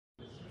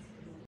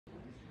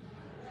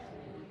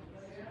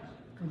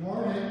Good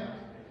morning,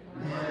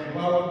 and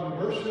welcome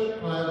to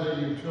worship. Glad that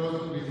you've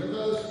chosen to be with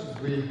us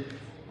as we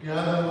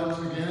gather once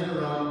again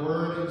around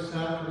Word and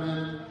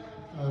Sacrament,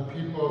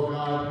 people of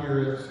God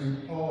here at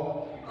St.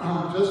 Paul.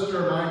 Just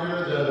a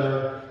reminder that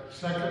our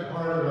second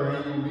part of our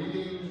annual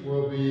meeting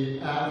will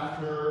be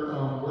after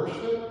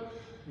worship.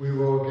 We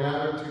will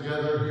gather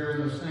together here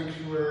in the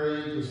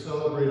sanctuary to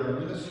celebrate our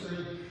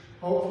ministry.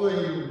 Hopefully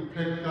you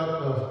picked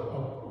up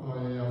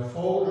a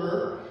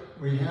folder.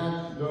 We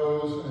had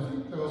those, I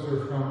think those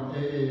are from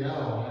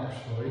AAL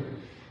actually,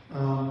 a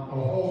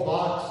whole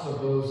box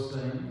of those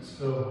things.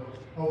 So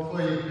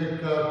hopefully you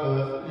picked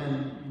up,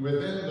 and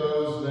within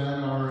those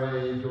then are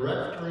a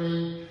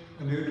directory,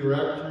 a new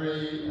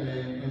directory,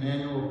 an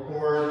annual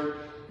report,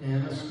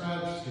 and a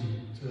scratch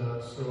sheet.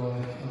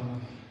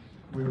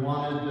 We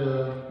wanted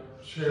to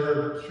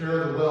share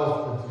the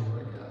wealth with you,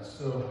 I guess.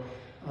 So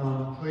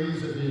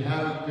please, if you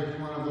haven't picked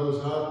one of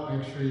those up,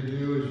 make sure you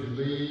do as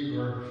you leave,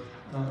 or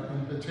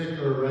in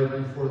particular, right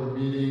before the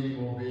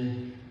meeting, we'll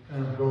be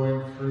kind of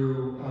going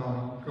through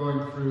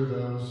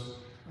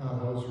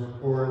those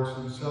reports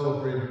and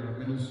celebrating our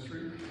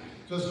ministry.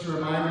 Just a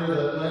reminder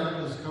that Lent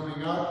is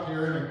coming up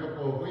here in a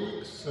couple of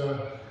weeks.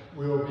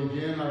 We will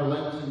begin our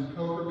Lenten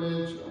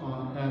pilgrimage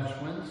on Ash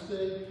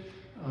Wednesday,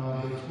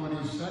 the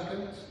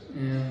 22nd,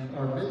 and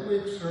our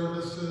midweek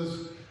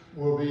services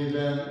will be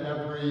then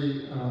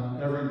every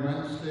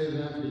Wednesday,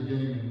 then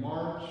beginning in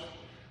March.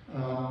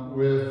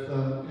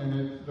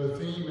 The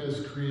theme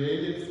is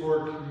Created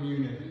for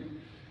Community,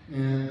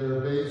 and they're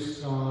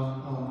based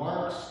on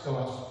Mark's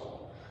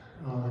Gospel.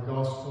 The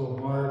Gospel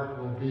of Mark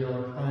will be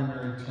our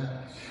primary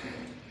text.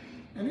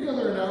 Any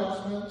other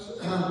announcements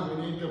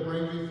we need to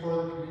bring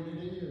before the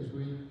community as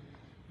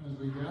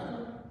we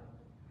gather?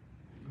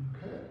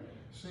 Okay.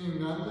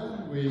 Seeing none,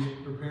 then we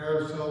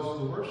prepare ourselves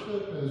to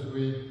worship as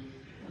we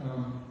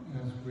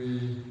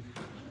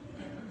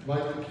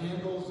light the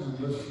candles and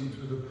listen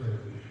to the prayer.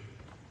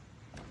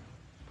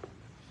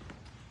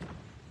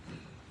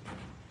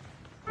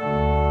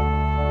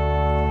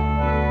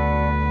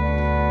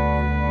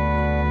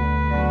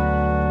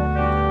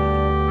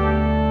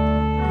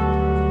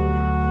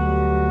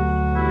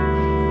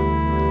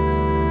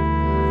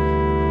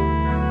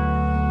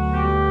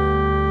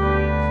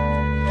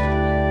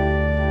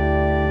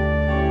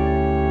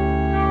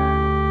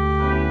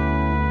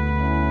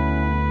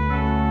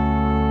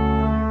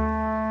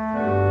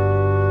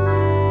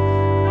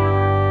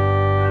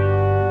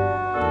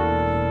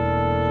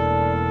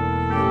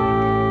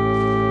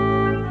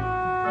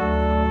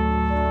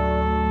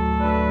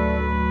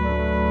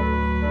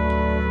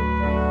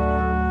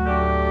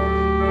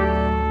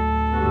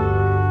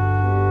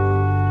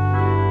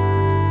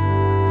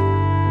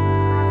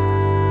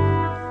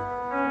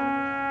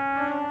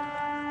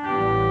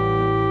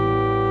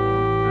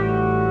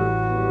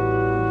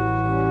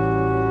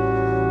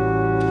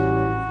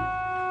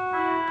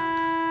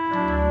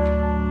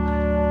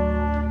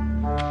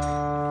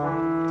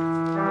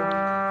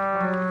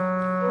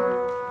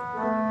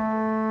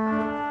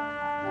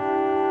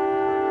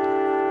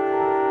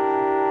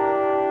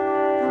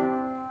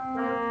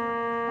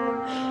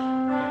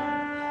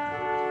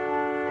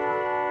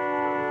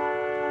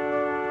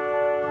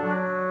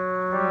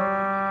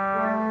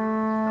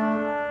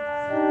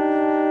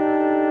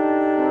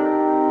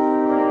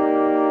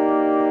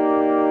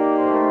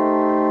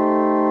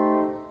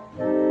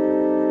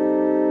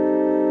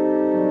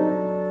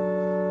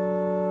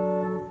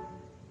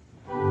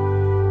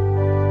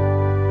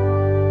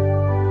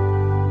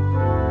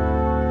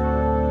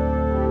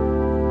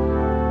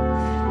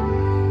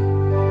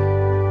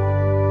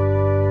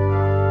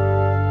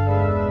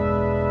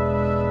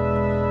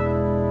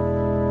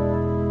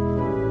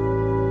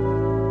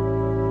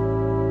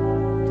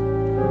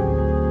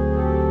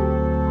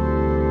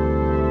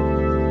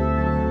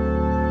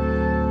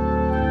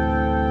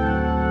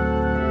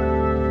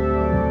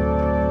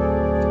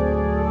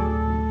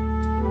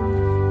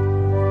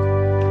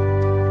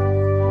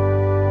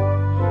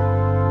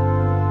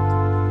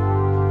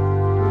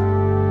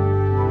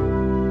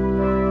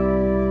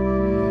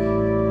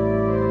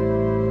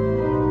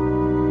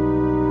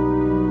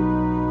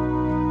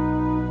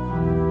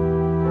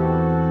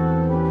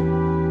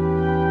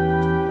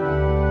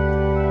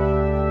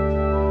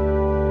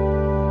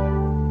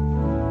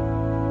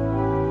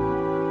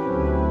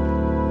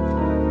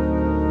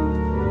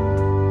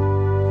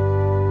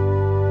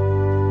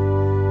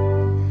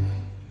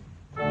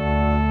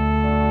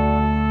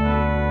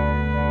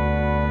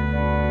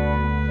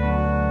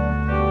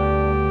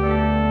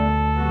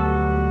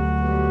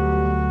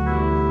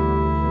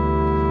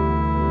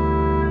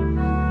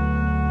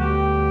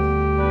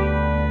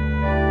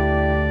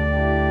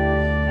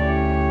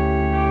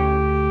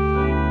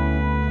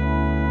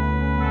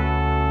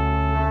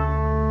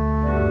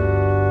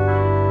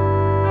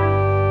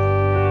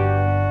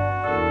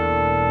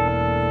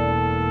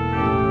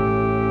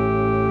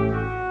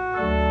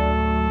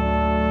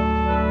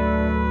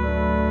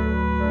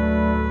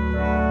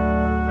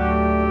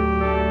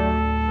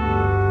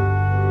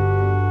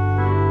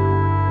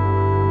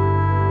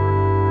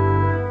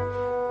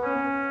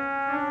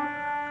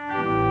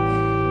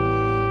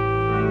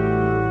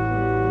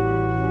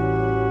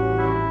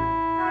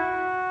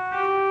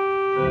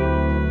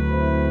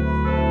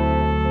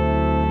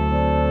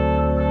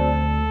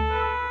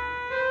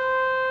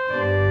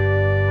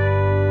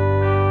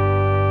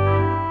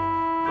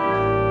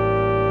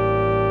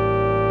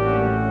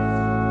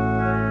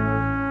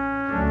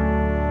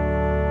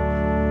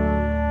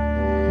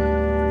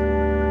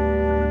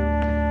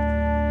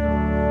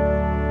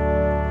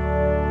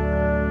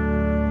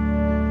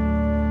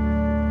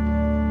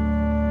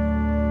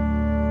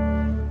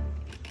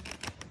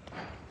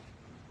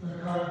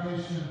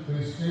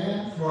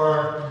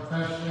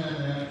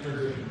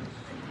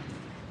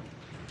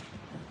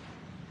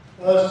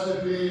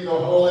 be the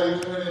Holy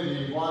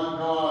Trinity, one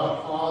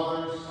God,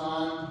 Father,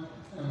 Son,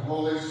 and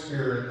Holy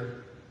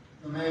Spirit,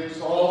 who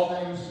makes all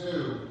things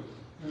new,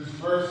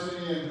 whose mercy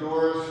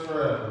endures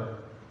forever.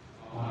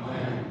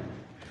 Amen.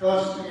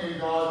 Trusting in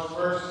God's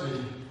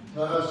mercy,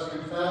 let us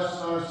confess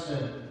our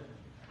sin.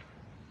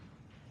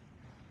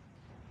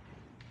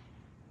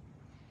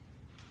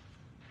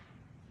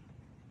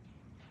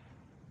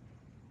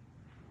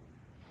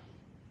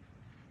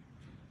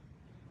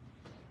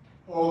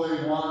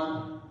 Holy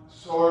One,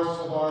 source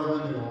of our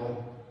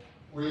renewal,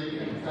 we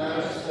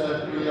confess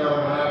that we are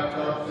wrapped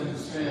up in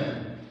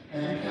sin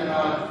and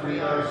cannot free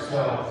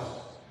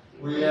ourselves.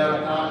 We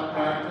have not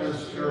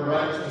practiced your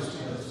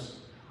righteousness.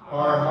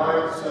 Our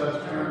hearts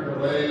have turned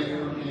away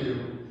from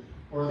you.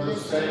 For the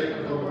sake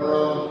of the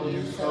world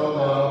you so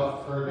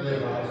love,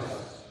 forgive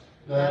us,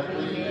 that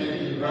we may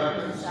be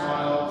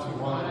reconciled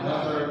to one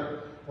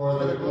another for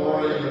the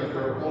glory of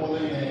your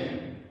holy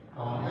name.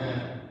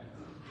 Amen.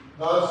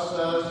 Thus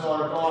says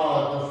our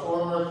God, the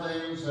former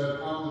things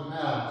have come to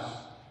pass,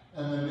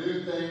 and the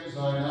new things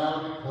I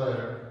now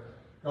declare.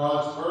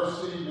 God's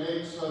mercy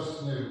makes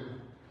us new.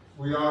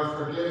 We are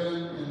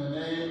forgiven in the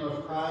name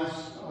of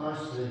Christ our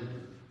Savior.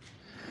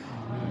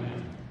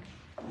 Amen.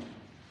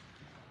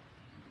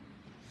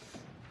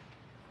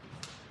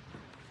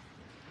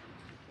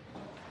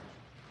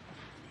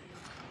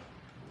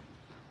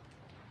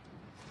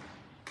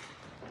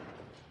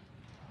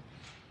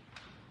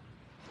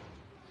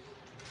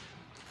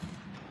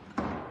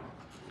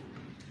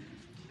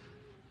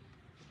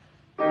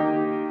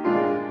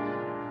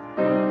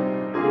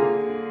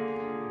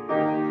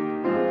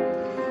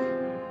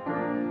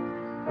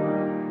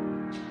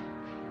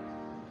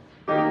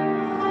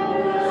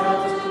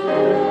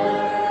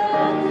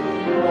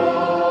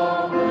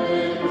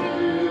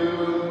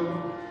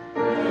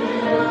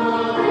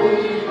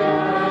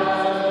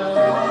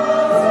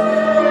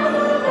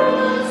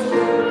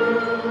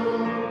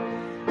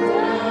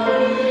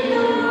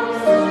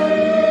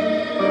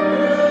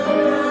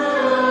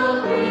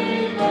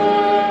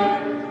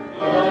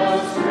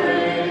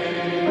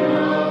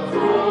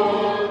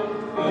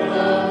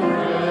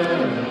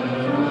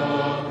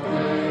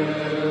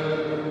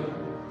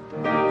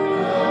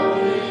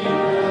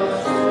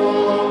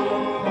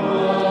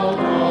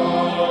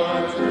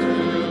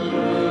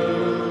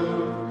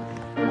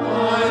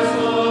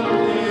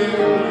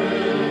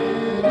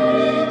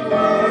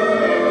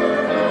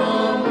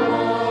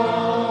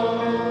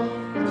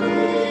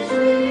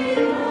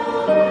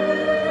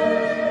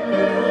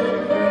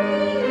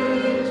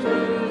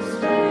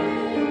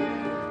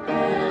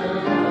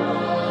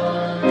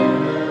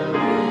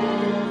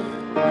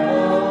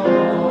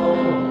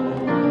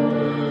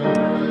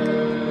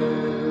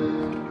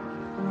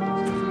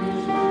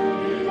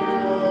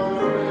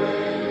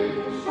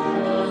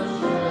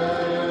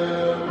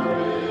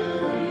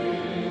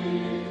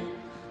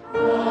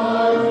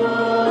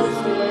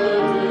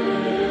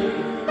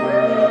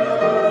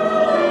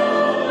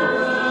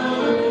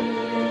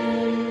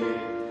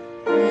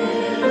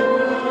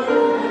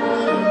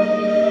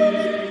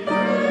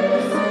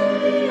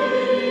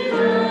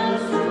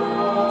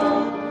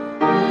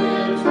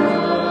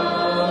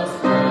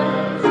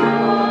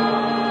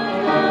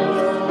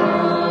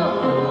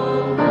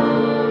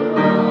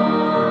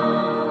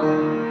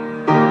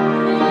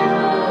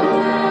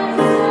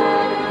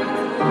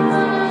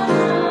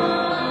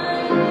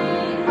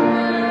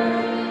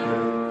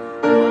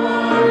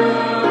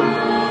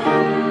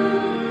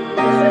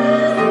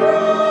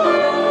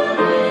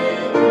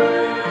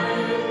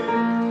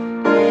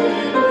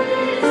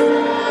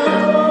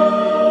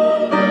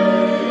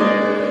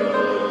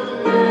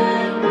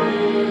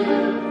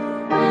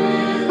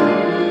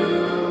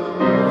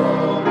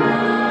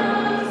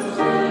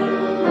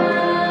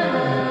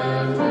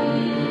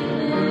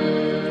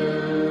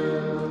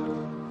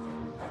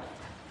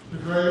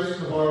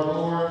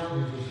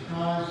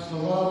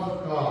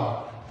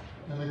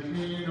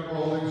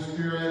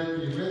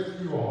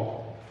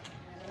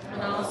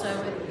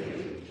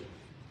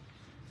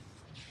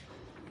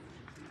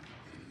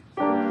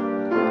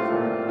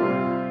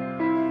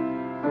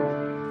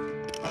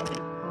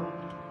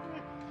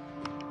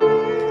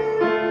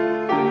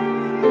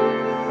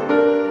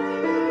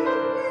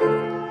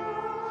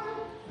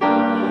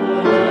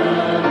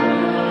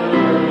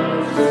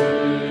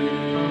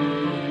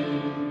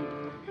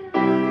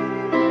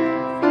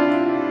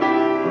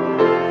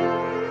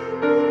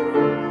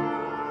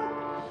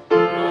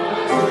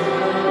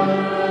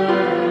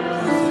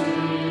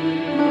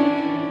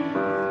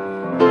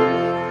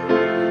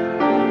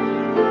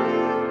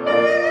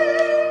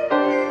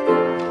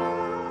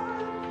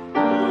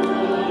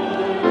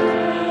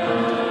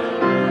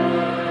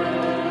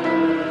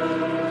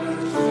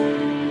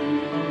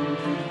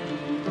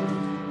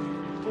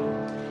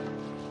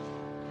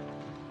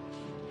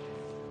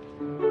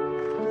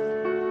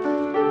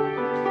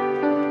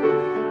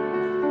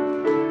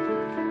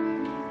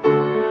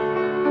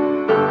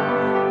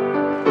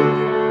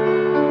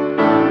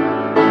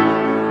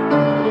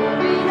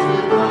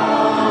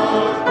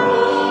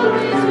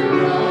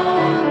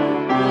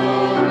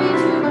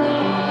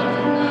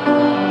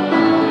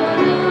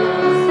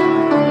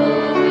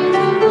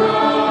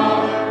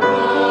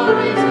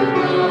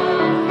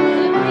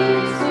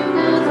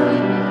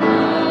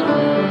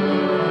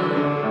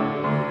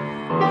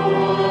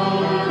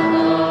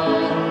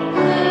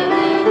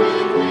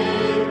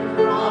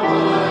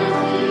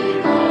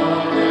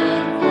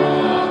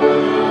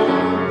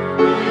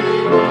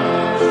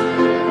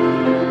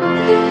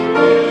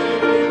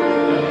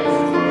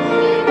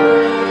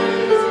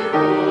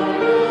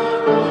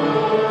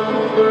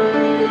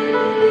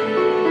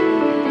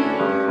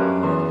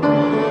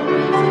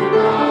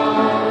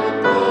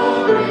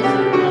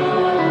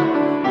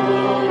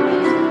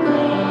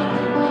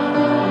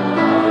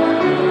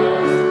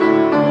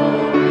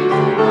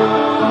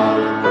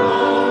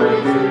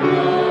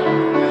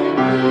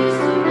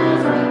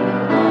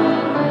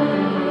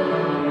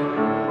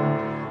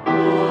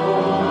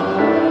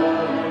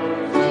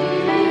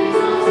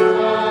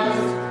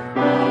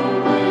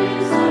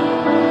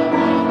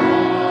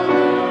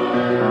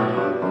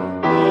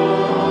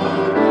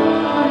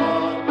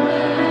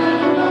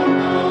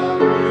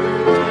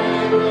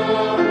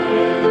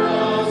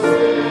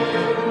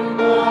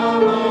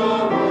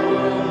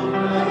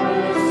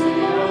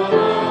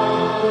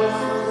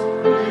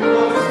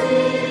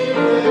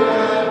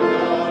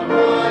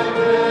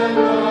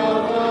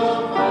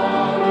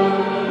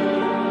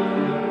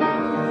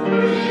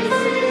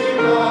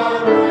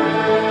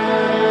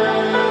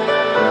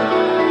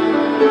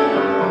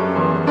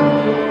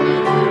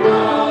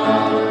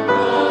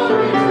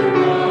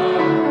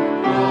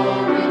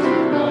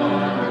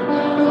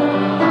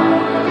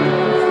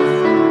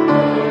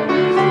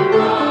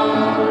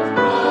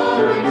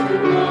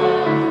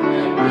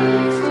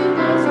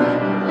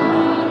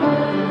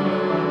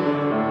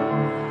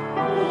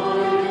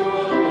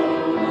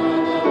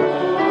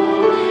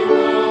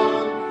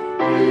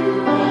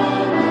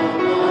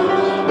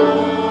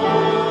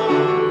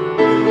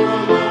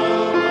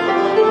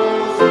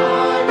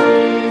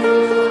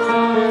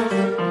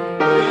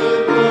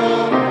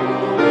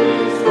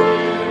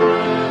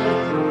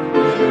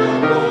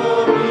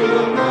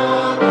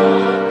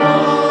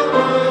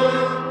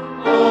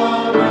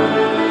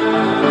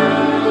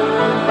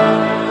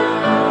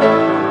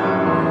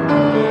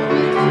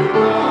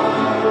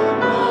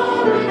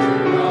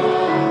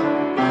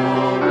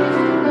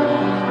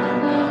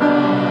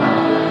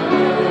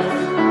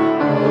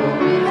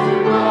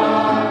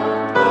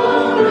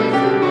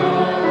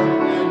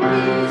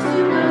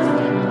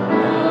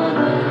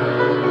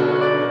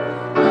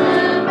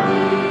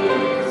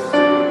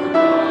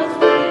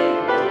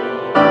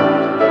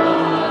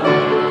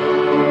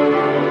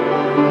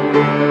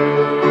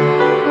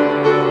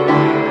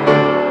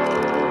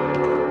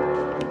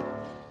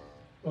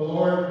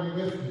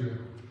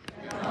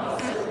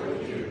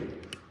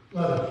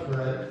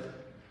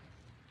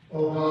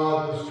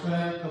 God, the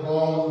strength of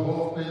all who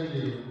hope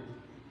in you.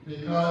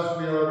 Because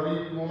we are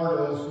weak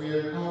mortals, we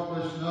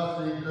accomplish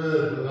nothing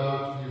good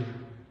without you.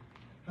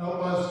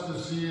 Help us to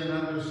see and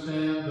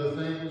understand the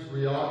things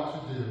we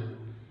ought to do,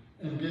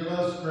 and give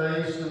us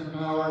grace and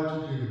power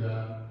to do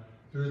that.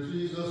 Through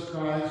Jesus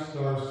Christ,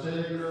 our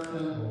Savior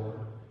and Lord.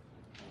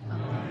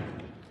 Amen.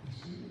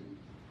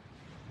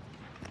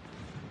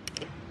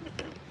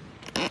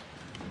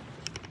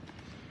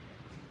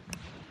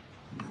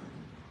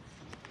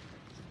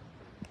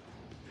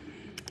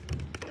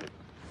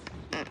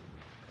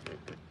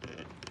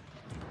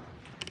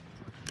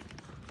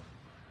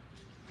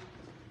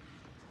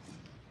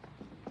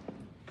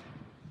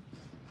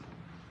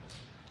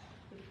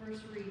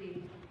 First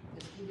reading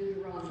is from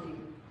Deuteronomy.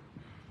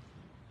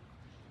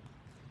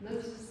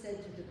 Moses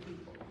said to the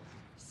people,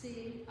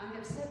 "See, I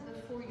have set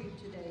before you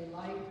today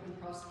life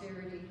and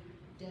prosperity,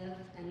 death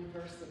and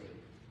adversity.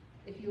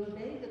 If you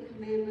obey the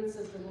commandments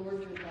of the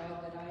Lord your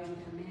God that I am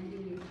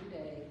commanding you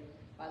today,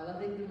 by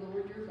loving the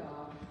Lord your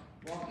God,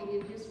 walking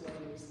in his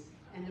ways,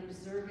 and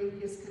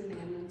observing his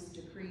commandments,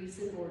 decrees,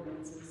 and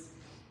ordinances,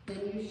 then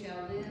you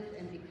shall live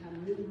and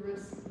become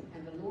numerous,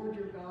 and the Lord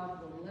your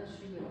God will bless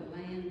you in the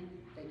land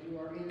that you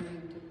are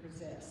entering to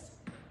possess.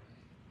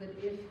 But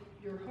if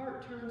your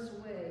heart turns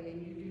away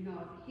and you do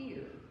not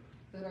hear,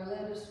 but are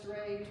led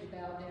astray to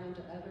bow down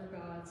to other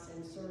gods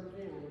and serve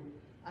them,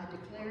 I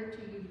declare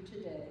to you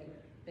today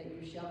that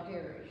you shall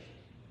perish.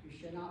 You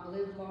shall not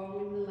live long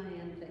in the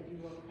land that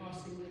you are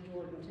crossing the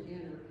Jordan to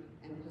enter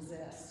and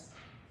possess.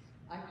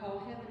 I call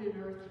heaven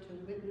and earth to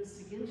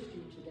witness against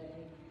you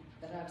today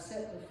that I've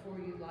set before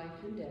you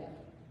life and death,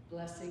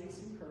 blessings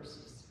and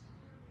curses.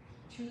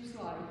 Choose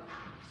life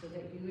so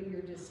that you and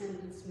your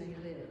descendants may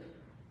live,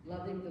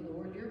 loving the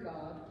Lord your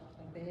God,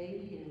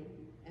 obeying him,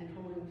 and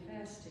holding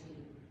fast to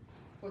him.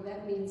 For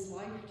that means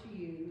life to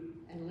you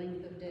and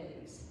length of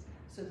days,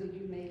 so that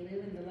you may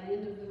live in the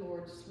land of the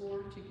Lord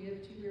swore to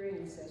give to your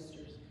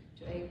ancestors,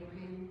 to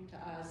Abraham, to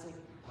Isaac,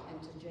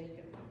 and to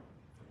Jacob."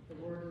 The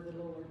word of the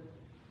Lord.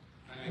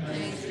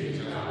 Thanks be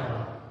to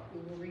God.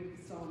 We will read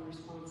the psalm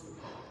responsively.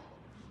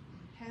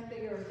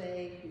 Happy are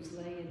they whose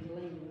lay in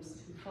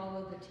blameless, who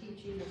follow the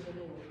teaching of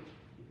the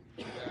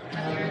Lord.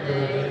 Happy are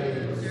they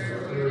who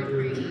observe your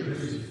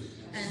decrees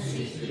and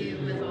seek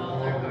you with all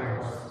their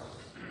hearts.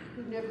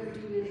 Who never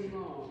do any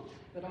wrong,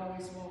 but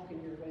always walk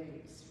in your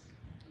ways.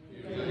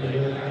 You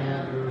lay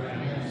down your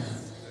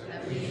commandments,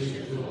 that we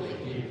should fully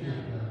keep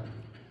them.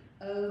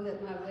 Oh,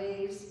 that my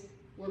ways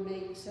were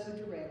made so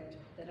direct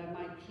that I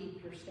might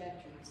keep your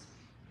statutes.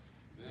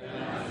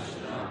 Then I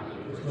should not be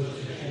Put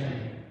to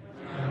shame,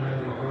 and I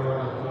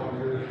regard all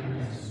your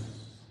commandments.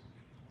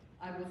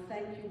 I will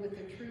thank you with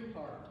a true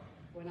heart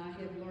when I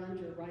have learned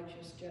your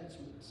righteous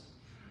judgments.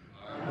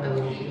 I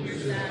will keep your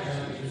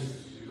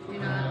statutes. Do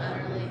not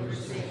utterly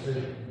forsake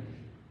them.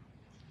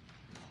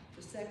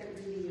 The second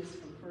reading is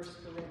from 1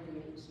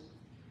 Corinthians.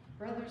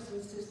 Brothers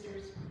and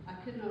sisters, I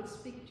could not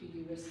speak to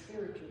you as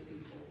spiritual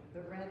people,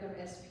 but rather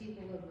as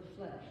people of the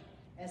flesh,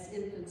 as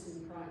infants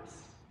in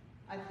Christ.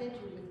 I fed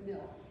you with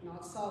milk,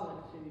 not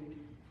solid food,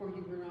 for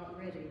you were not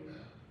ready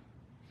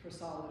for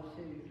solid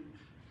food.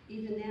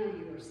 Even now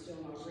you are still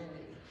not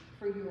ready,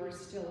 for you are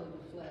still in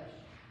the flesh.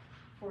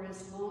 For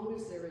as long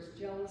as there is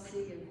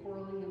jealousy and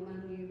quarreling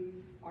among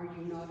you, are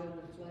you not of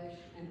the flesh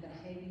and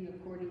behaving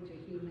according to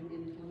human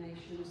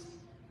inclinations?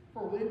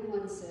 For when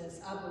one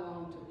says, I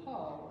belong to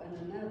Paul,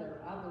 and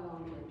another, I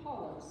belong to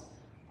Apollos,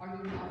 are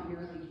you not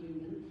merely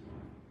human?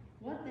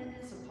 What then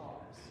is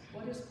Apollos?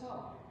 What is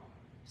Paul?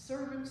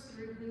 Servants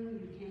through whom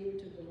you came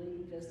to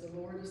believe as the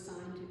Lord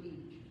assigned to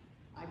each.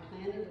 I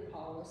planted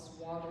Apollos,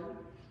 watered,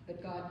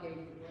 but God gave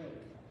the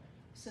growth.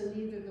 So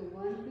neither the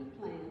one who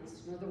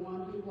plants nor the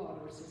one who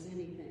waters is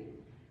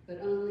anything,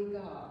 but only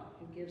God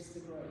who gives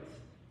the growth.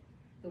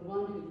 The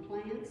one who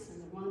plants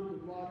and the one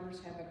who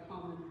waters have a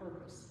common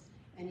purpose,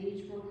 and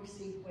each will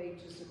receive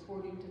wages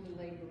according to the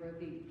labor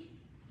of each.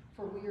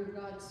 For we are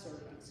God's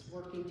servants,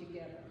 working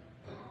together.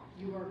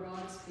 You are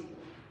God's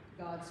field,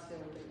 God's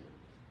building.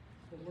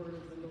 The word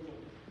of the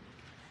Lord.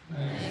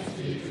 Thanks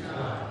be to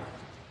God.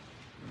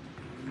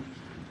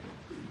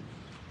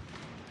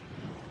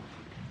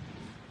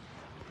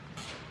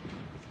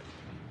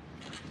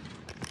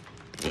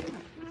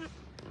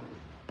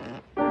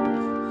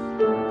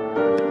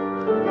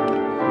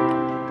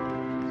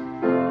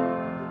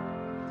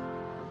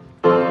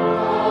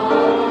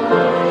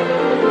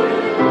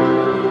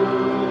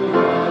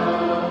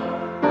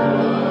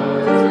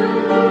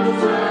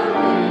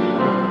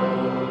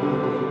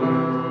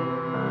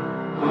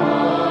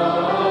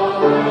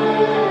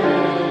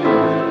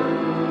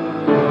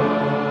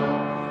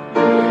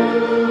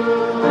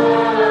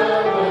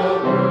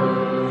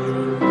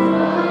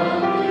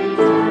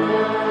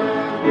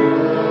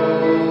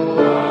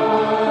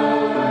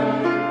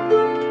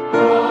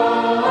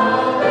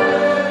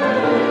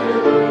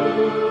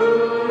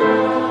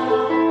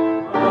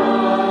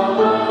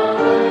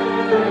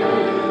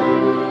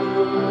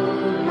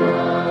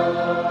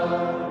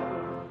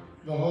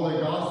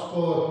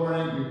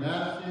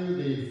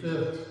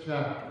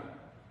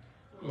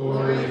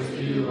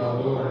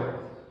 O Lord.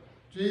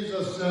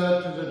 Jesus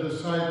said to the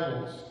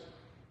disciples,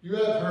 "You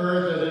have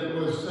heard that it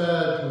was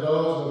said to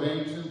those of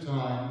ancient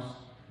times,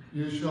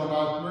 'You shall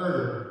not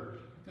murder,'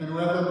 and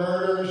whoever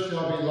murders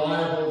shall be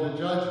liable to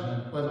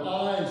judgment. But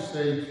I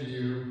say to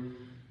you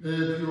that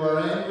if you are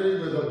angry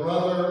with a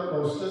brother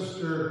or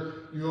sister,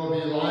 you will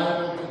be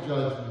liable to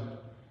judgment.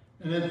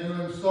 And if you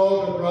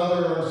insult a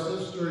brother or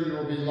sister, you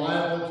will be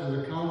liable to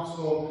the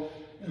council.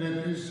 And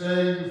if you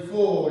say, 'You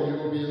fool,' you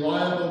will be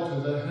liable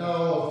to the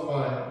hell of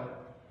fire.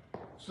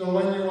 So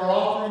when you are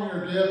offering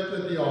your gift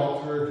at the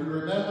altar, if you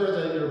remember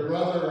that your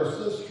brother or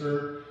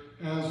sister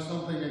has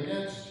something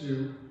against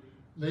you,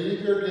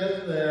 leave your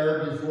gift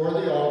there before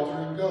the altar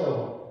and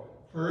go.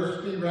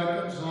 First be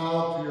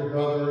reconciled to your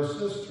brother or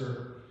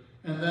sister,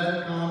 and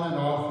then come and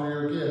offer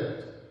your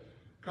gift.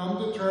 Come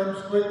to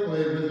terms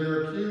quickly with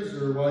your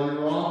accuser while you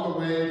are on the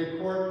way to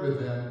court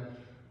with him,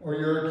 or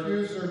your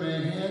accuser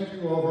may hand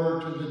you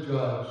over to the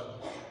judge,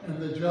 and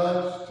the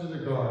judge to the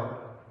guard,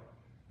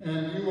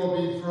 and you will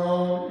be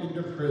thrown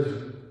into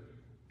prison.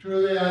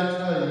 Truly I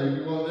tell you,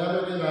 you will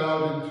never get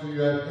out until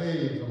you have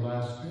paid the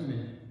last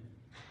penny.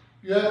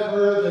 You have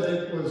heard that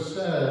it was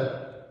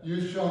said,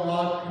 'You shall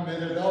not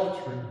commit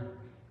adultery.'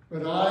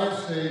 But I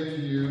say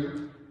to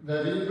you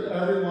that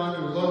everyone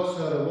who looks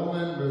at a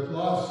woman with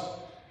lust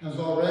has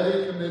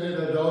already committed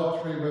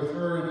adultery with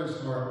her in his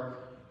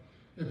heart.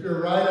 If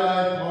your right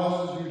eye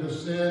causes you to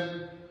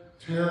sin,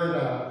 tear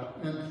it out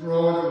and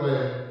throw it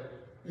away.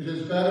 It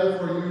is better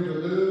for you to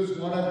lose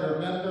one of your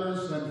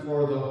members than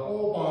for the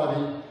whole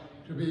body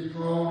to be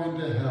thrown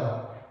into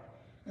hell.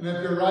 And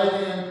if your right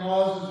hand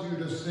causes you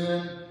to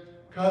sin,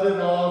 cut it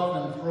off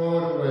and throw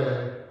it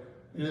away.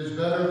 It is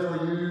better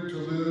for you to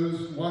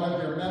lose one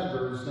of your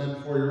members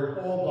than for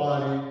your whole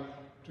body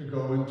to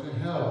go into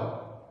hell.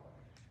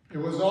 It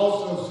was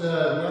also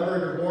said,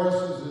 'Whoever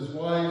divorces his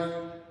wife,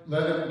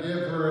 let him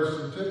give her a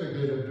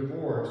certificate of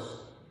divorce.'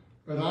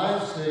 But I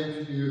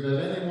say to you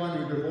that anyone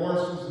who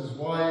divorces his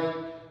wife,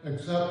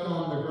 except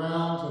on the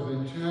grounds of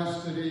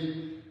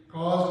inchastity,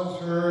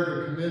 causes her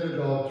to commit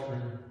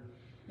adultery.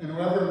 And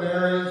whoever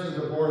marries a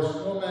divorced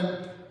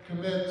woman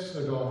commits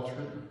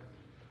adultery.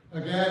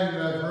 Again, you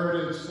have heard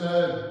it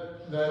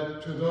said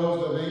that to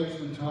those of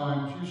ancient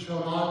times, 'You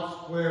shall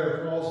not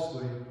swear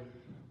falsely,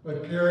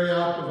 but carry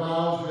out the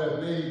vows you have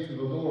made to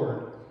the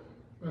Lord.'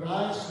 But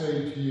I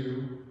say to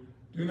you,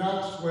 do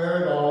not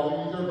swear at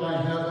all, either by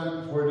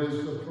heaven, for it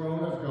is the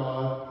throne of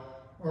God,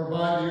 or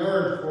by the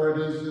earth, for it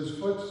is his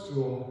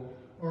footstool,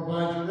 or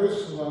by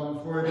Jerusalem,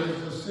 for it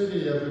is the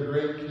city of the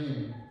great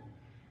King.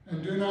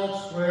 And do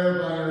not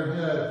swear by your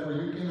head, for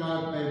you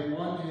cannot make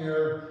one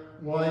hair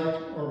white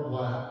or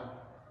black.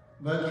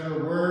 Let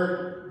your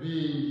word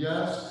be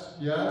yes,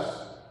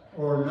 yes,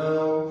 or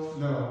no,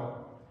 no.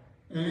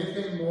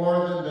 Anything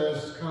more than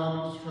this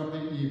comes from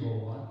the evil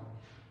one.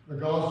 The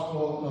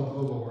gospel of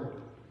the Lord.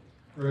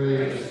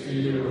 Praise to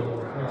you, O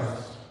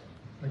Christ.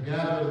 I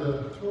gather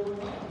the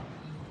children.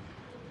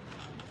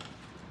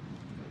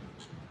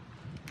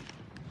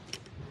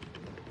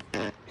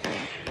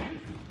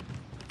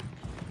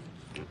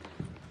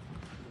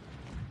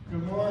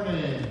 Good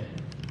morning.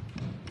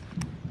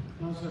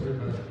 How's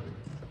everybody?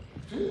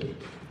 Good.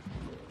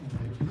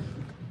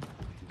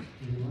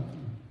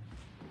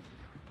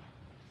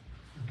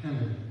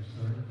 Kennedy,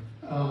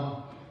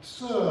 sorry.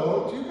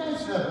 So, do you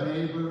guys have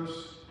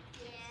neighbors?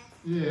 Yes.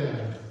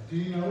 Yeah. Do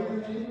you know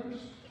your neighbors?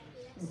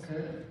 Yes.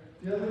 Okay.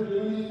 Do you ever do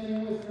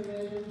anything with your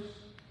neighbors?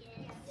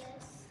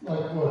 Yes.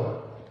 Like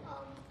what?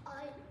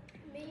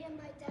 Me and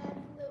my dad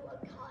flew a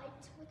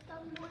kite with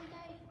them one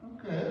day.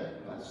 Okay,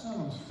 that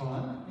sounds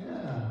fun.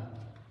 Yeah.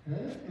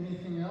 Okay.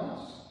 Anything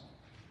else?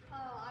 I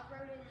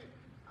rode in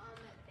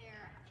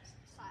there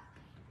side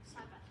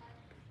by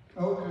side.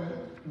 Okay.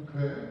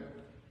 Okay.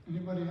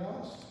 Anybody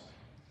else?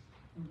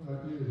 What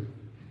about you?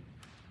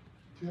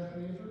 Do you have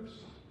neighbors?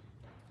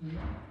 Yeah.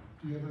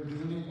 Do you ever do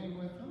anything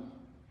with them?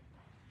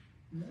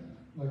 Yeah.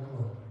 Like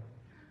what?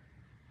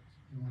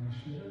 You want to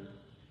share?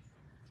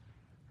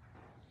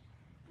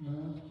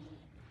 No?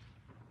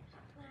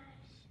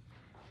 Splash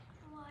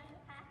water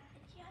at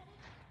the jet.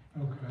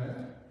 Okay.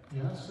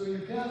 Yeah, so you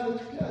gather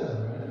together,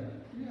 right?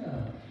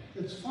 Yeah.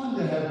 It's fun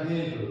to have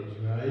neighbors,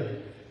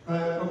 right?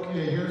 But,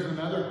 okay, here's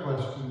another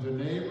question. Do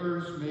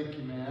neighbors make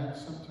you mad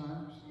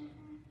sometimes?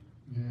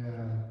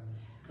 Yeah.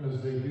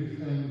 Because they do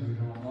things we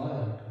don't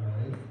like,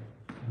 right?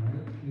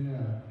 Right?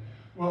 Yeah.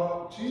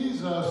 Well,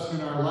 Jesus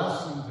in our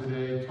lesson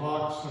today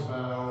talks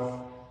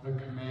about the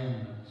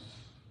commandments.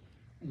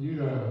 And you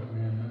know the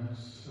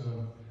commandments,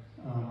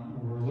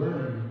 we're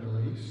learning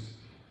at least.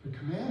 The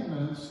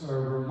commandments are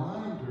a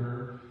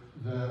reminder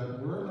that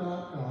we're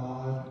not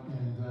God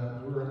and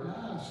that we're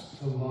asked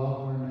to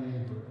love our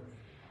neighbor.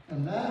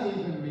 And that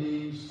even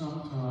means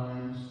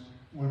sometimes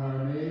when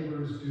our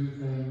neighbors do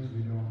things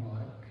we don't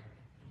like.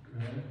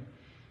 Okay?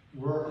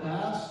 We're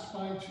asked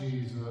by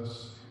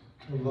Jesus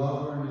to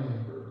love our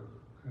neighbor.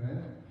 Okay?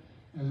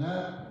 And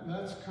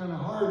that's kind of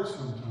hard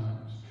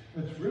sometimes.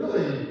 It's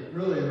really,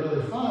 really,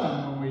 really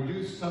fun when we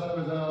do stuff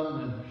with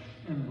them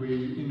and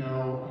we,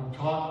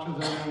 talk to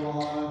them a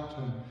lot.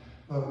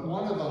 But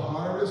one of the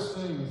hardest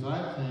things,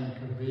 I think,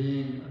 of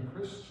being a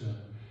Christian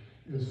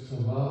is to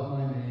love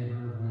my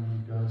neighbor when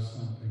he does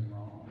something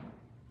wrong.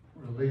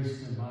 Or at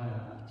least in my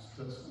eyes,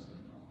 does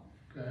something wrong.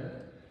 Okay?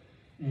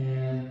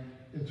 And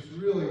it's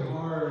really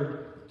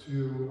hard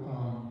to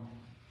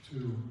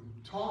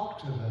talk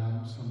to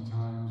them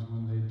sometimes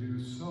when they do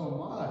so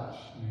much,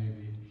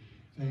 maybe,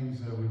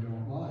 things that we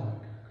don't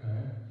like.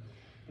 Okay?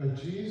 But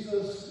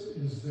Jesus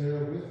is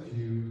there with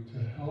you to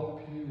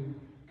help you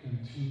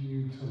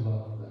continue to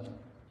love them.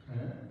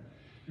 Okay?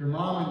 Your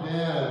mom and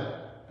dad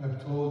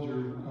have told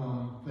you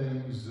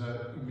things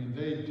that,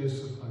 they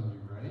discipline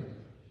you, right?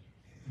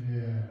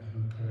 Yeah,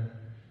 okay.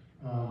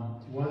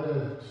 What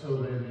if,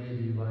 so they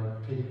maybe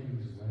take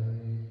things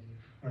away?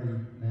 Are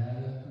you mad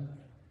at them?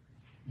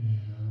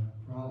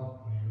 Yeah,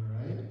 probably,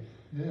 right?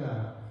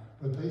 Yeah,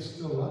 but they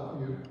still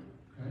love you,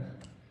 okay?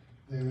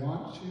 They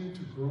want you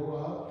to grow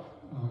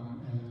up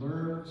and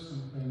learn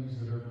some things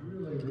that are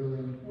really, really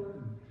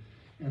important.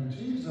 And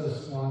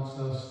Jesus wants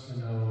us to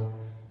know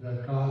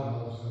that God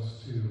loves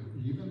us too.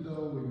 Even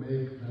though we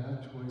make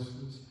bad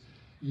choices,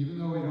 even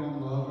though we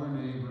don't love our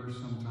neighbors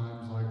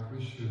sometimes like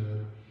we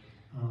should,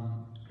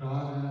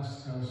 God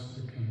asks us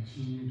to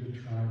continue to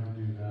try to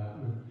do that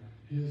with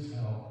His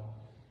help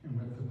and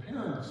with the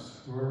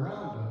parents who are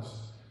around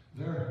us,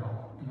 their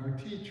help, and our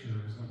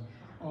teachers, and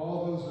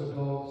all those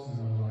adults in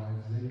our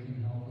lives. They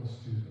can help us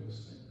do those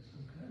things,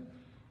 okay?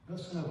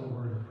 Let's have a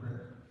word of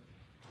prayer.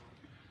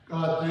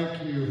 God,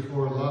 thank you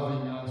for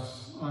loving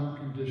us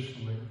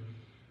unconditionally.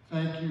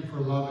 Thank you for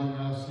loving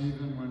us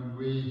even when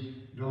we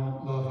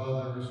don't love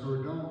others or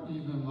don't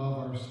even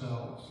love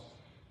ourselves.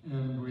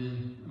 And we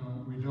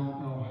don't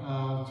know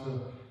how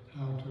to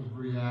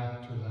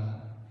react to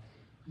that.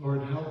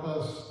 Lord, help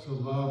us to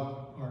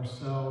love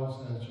ourselves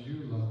as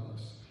you love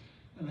us.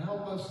 And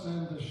help us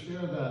then to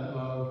share that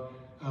love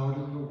out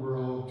in the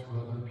world to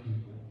other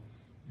people.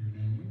 In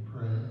your name we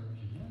pray.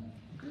 Amen.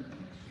 Okay.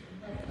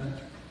 Thank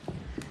you.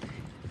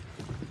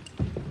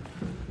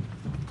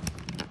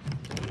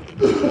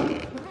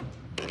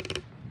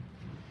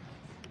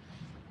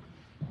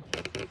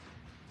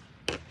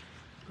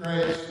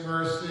 Grace,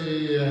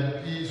 mercy,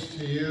 and peace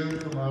to you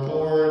from our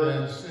Lord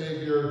and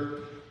Savior,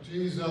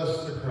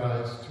 Jesus the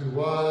Christ, who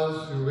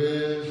was, who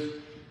is,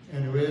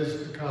 and who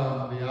is to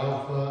come, the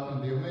Alpha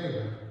and the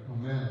Omega.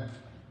 Amen.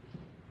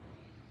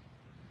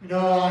 You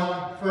know,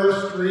 on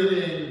first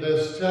reading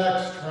this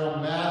text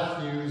from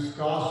Matthew's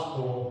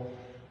Gospel,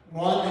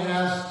 one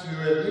has to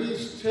at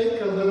least take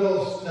a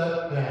little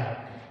step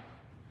back.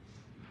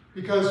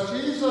 Because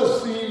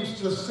Jesus seems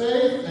to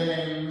say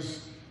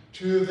things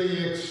to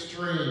the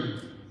extreme.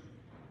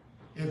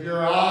 If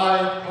your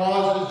eye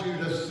causes you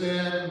to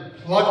sin,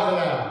 pluck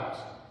it out.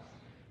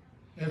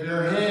 If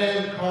your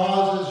hand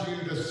causes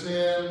you to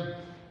sin,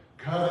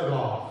 cut it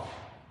off.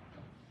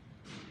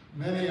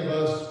 Many of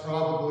us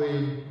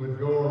probably would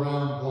go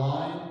around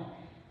blind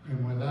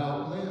and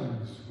without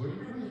limbs,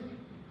 wouldn't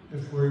we?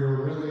 If we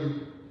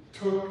really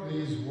took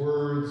these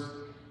words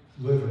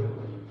literally.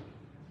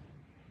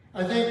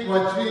 I think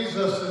what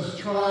Jesus is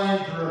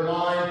trying to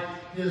remind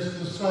his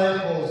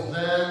disciples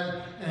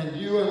then, and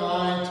you and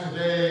I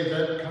today,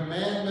 that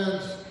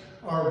commandments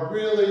are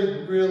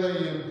really,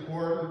 really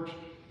important.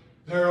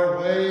 They're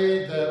a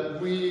way that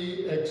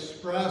we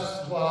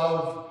express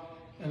love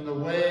and the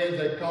way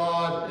that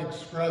God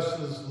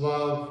expresses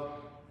love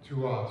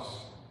to us.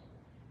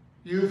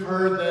 You've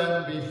heard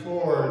them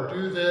before.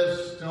 Do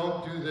this,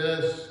 don't do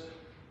this.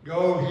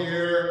 Go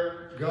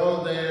here,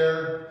 go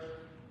there.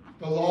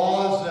 The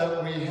laws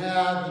that we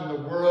have in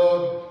the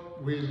world,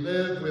 we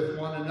live with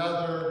one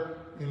another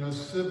in a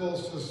civil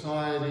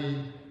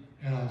society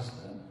has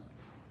them.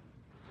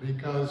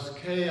 Because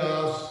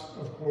chaos,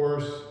 of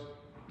course,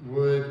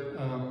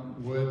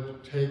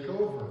 would take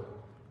over.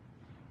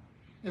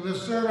 In the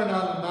Sermon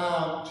on the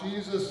Mount,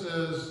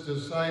 Jesus'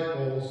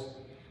 disciples,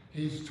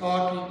 he's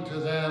talking to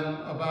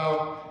them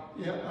about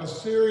a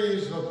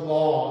series of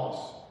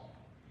laws.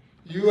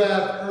 You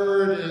have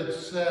heard it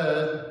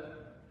said,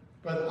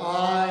 but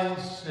I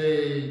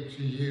say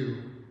to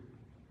you.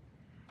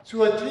 So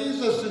what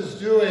Jesus is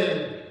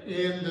doing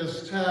in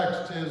this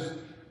text is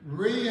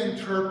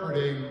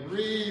reinterpreting,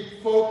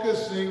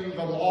 refocusing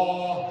the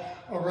law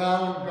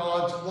around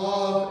God's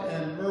love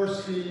and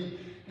mercy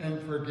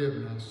and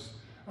forgiveness.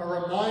 A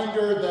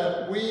reminder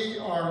that we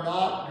are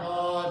not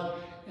God,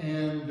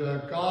 and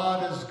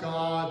God is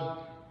God,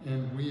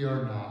 and we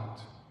are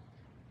not.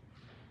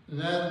 And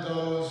then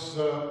those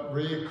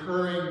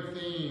recurring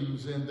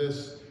themes in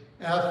this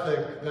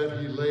ethic that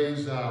he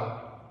lays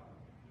out.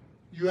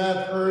 You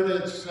have heard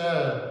it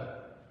said,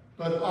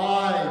 but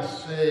I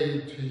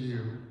say to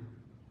you.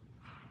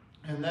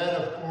 And then,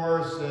 of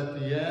course, at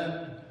the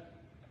end,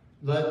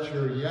 let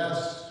your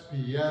yes be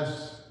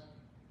yes,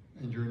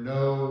 and your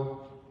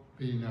no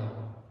be no.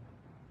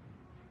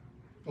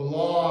 The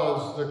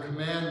laws, the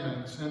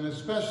commandments, and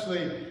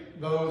especially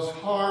those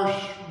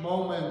harsh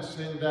moments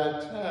in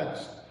that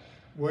text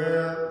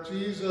where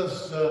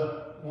Jesus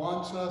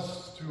wants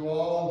us to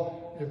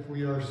all, if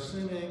we are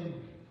sinning,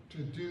 to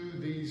do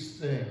these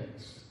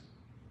things.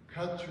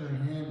 cut your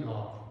hand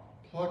off,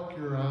 pluck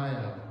your eye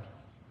out.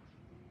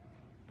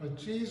 But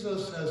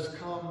Jesus has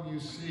come, you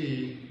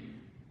see,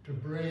 to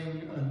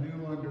bring a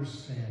new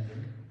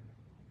understanding,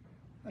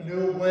 a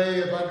new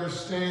way of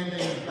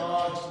understanding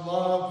God's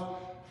love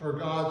for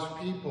God's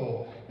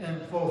people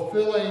and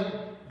fulfilling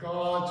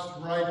God's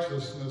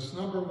righteousness.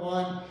 Number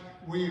one,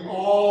 we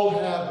all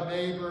have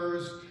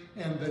neighbors,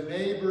 and the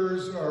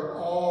neighbors are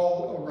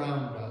all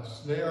around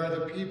us. They are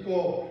the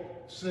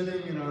people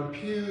sitting in our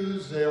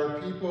pews. They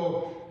are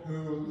people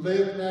who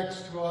live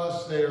next to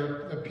us. They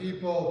are the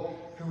people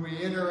who we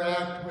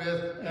interact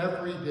with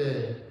every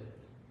day.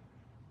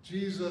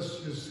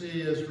 Jesus, you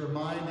see, is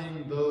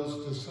reminding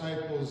those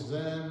disciples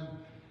then,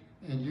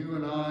 and you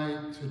and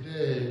I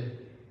today,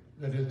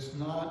 that it's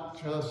not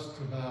just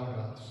about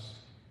us.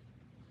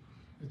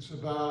 It's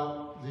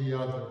about the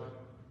other.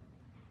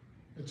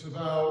 It's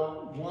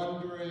about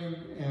wondering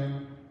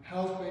and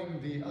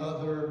helping the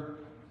other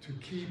to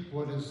keep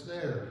what is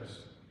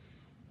theirs.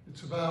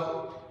 It's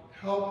about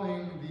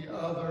helping the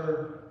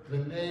other, the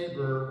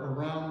neighbor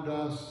around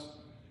us,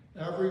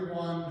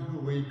 everyone who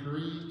we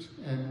greet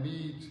and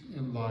meet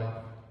in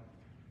life.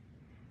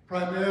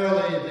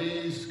 Primarily,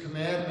 these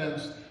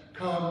commandments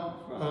come,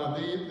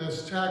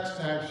 this text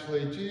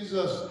actually,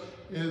 Jesus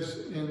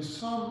is in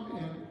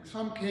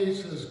some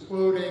cases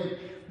quoting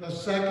the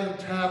second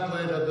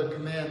tablet of the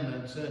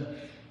commandments. And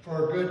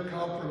for good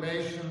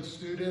confirmation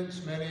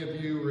students, many of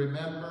you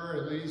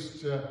remember at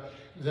least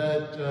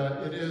that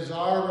it is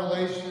our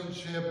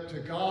relationship to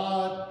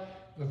God,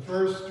 the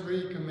first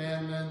three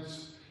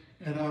commandments,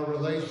 and our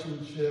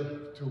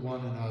relationship to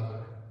one another.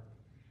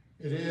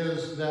 It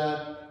is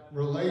that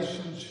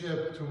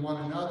relationship to one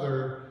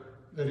another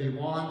that he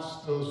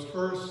wants those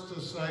first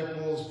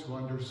disciples to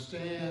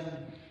understand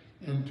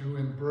and to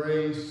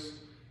embrace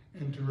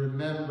and to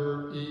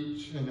remember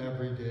each and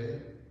every day.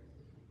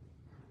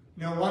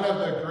 You know, one of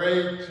the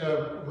great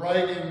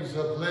writings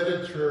of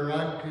literature,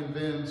 I'm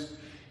convinced,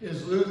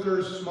 is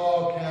Luther's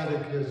Small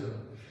Catechism.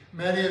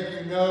 Many of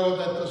you know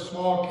that the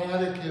Small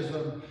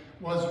Catechism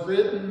was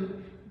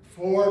written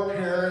for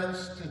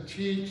parents to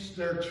teach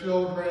their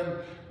children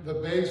the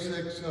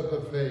basics of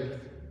the faith.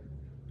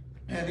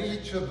 And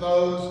each of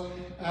those,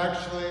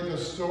 actually, the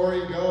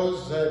story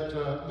goes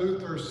that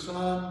Luther's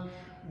son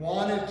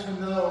wanted to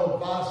know,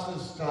 was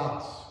ist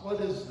das? What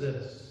is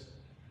this?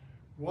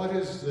 What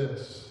is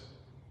this?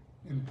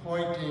 In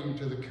pointing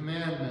to the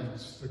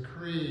commandments, the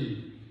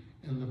creed,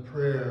 and the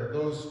prayer,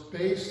 those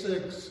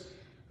basics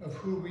of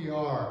who we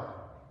are.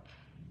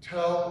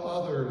 Tell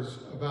others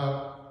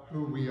about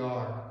who we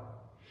are.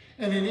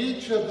 And in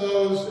each of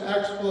those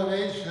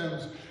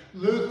explanations,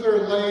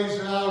 Luther lays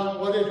out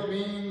what it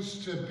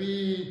means to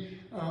be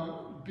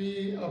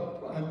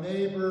a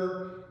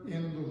neighbor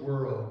in the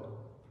world.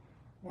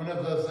 One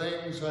of the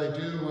things I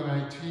do when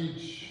I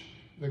teach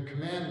the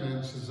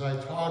commandments is I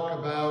talk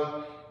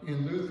about,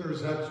 in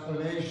Luther's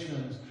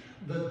explanations,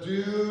 the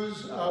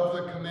do's of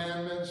the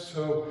commandments,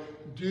 so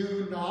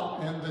do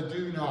not, and the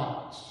do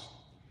nots.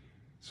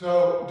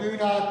 So do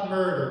not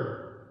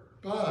murder,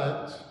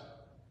 but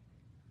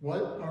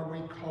what are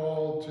we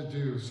called to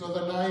do? So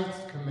the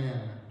 9th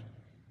commandment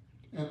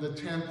and the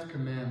 10th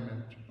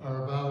commandment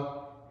are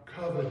about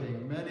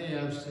coveting. Many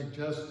have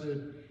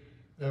suggested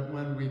that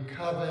when we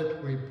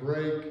covet, we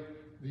break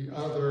the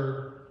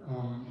other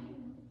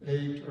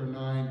 8 or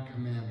 9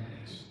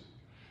 commandments.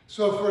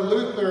 So for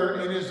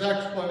Luther, in his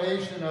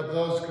explanation of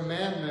those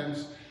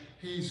commandments,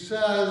 he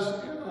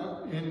says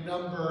in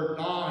number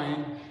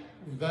 9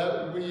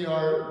 that we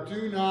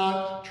do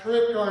not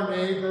trick our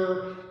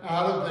neighbor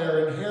out of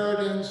their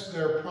inheritance,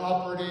 their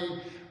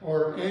property,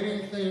 or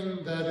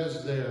anything that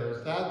is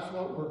theirs. That's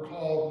what we're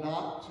called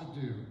not to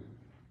do.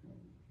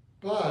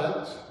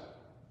 But,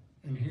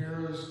 and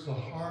here's the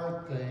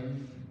hard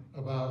thing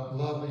about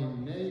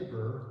loving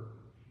neighbor,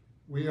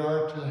 we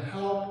are to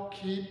help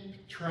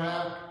keep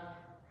track,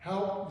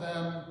 help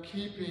them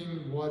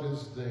keeping what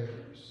is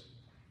theirs.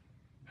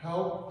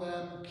 Help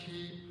them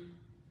keep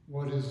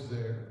what is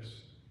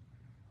theirs.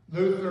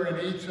 Luther,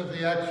 in each of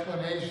the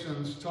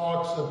explanations,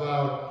 talks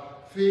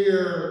about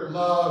fear,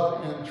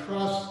 love, and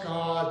trust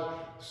God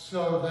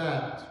so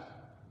that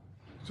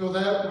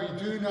we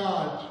do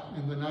not,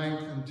 in the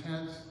 9th and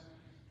 10th,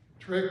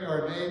 trick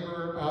our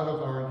neighbor out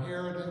of our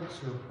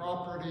inheritance or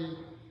property,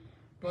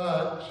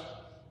 but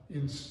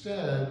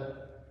instead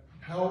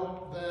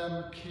help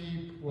them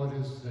keep what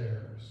is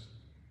theirs.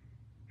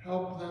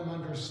 Help them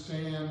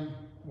understand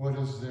what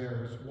is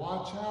theirs.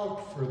 Watch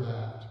out for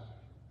that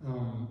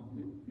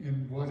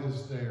in what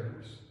is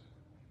theirs.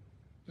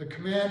 The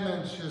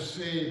commandments, you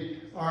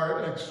see,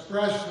 are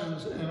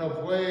expressions and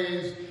of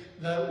ways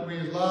that we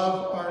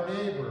love our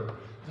neighbor,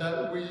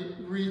 that we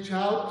reach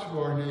out to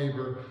our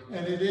neighbor,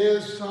 and it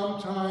is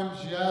sometimes,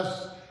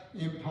 yes,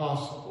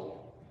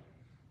 impossible.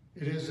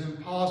 It is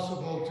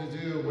impossible to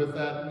do with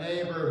that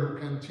neighbor who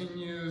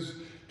continues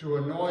to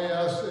annoy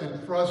us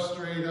and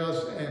frustrate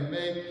us and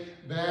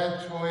make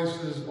bad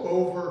choices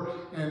over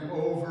and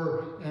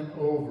over and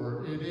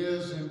over. It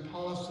is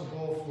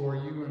impossible for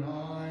you and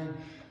I,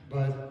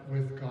 but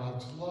with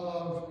God's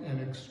love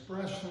and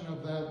expression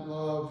of that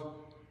love,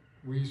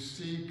 we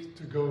seek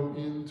to go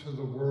into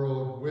the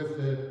world with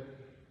it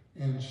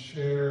and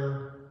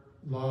share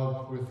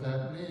love with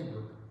that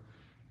neighbor.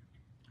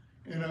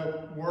 In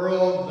a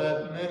world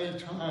that many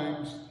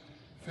times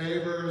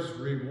favors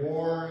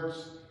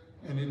rewards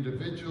and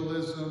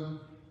individualism,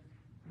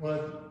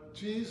 what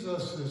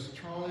Jesus is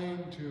trying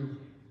to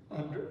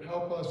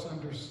help us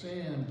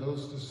understand,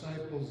 those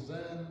disciples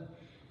then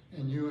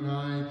and you and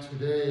I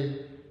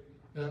today,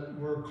 that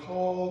we're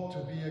called to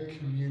be a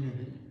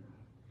community.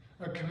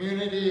 A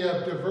community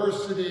of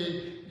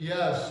diversity,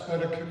 yes,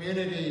 but a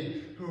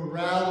community who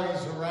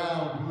rallies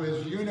around, who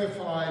is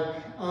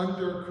unified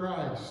under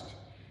Christ.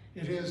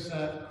 It is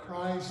that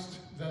Christ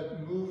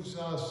that moves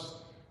us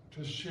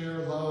to share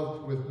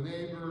love with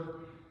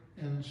neighbor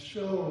and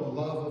show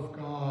love of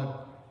God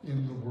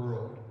in the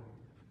world.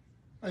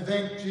 I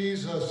think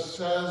Jesus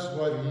says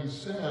what he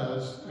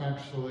says,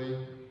 actually,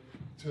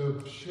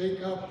 to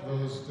shake up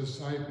those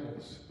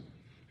disciples.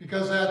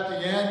 Because at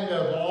the end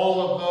of all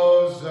of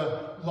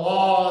those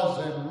laws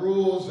and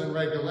rules and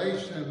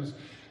regulations,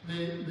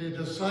 the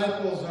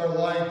disciples are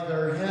like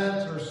their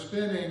heads are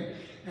spinning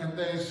and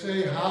they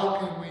say, how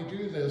can we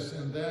do this?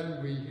 And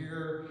then we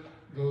hear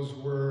those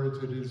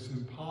words, it is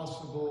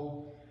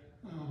impossible,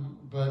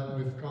 but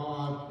with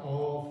God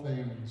all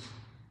things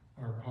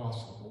are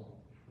possible.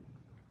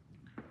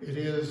 It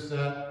is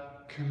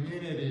that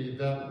community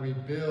that we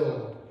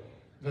build,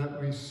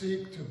 that we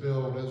seek to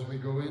build as we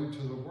go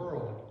into the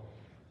world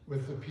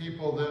with the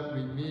people that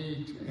we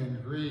meet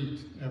and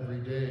greet every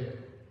day.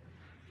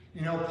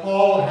 You know,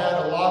 Paul had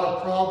a lot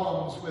of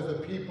problems with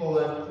the people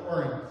at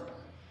Corinth.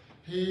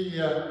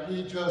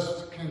 He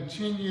just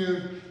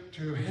continued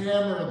to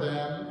hammer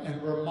them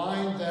and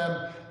remind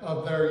them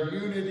of their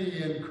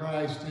unity in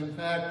Christ. In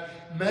fact,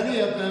 many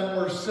of them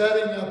were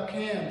setting up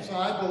camps.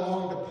 I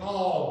belong to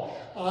Paul.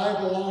 I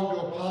belong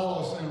to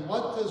Apollos. And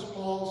what does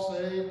Paul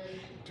say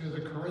to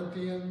the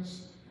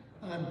Corinthians?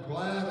 I'm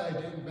glad I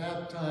didn't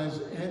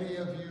baptize any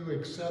of you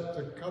except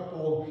a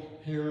couple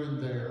here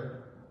and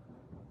there.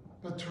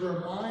 But to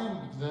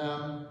remind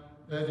them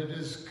that it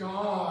is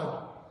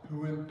God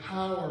who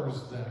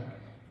empowers them.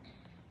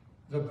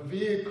 The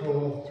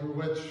vehicle through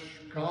which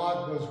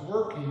God was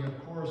working,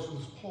 of course,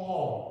 was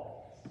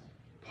Paul.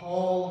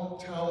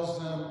 Paul tells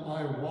them,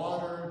 I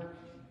watered,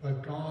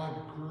 but God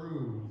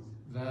grew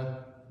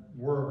that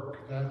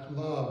work, that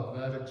love,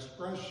 that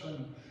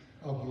expression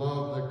of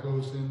love that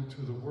goes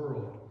into the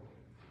world.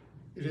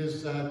 It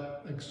is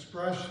that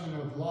expression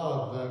of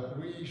love that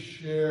we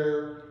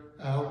share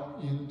out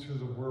into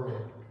the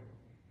world.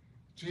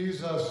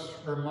 Jesus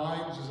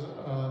reminds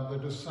the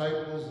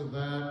disciples of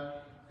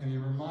that, and he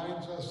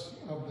reminds us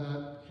of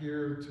that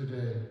here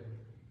today.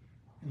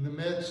 In the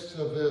midst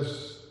of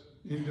this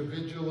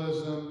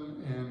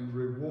individualism and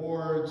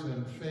rewards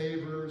and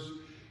favors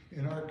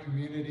in our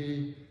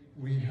community,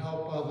 we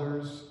help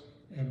others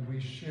and we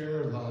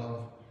share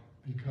love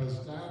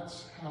because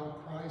that's how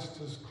Christ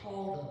has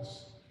called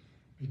us.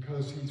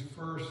 Because he's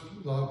first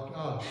loved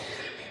us,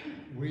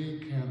 we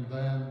can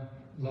then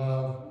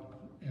love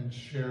and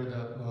share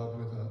that love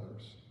with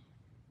others.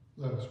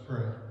 Let us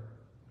pray.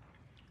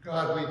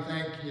 God, we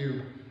thank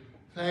you.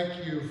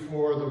 Thank you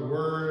for the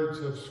words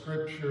of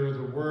Scripture,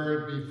 the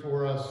word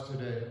before us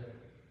today.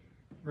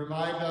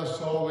 Remind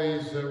us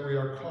always that we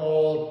are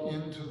called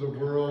into the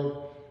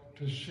world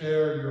to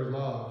share your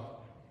love,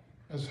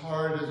 as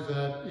hard as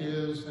that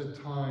is at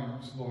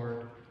times,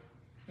 Lord.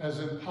 As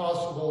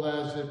impossible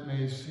as it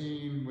may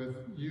seem, with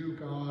you,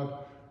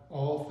 God,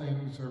 all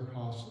things are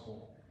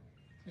possible.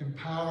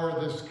 Empower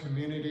this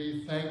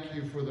community. Thank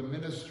you for the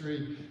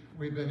ministry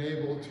we've been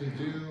able to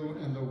do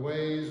and the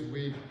ways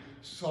we've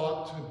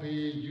sought to be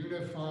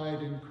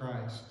unified in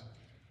Christ.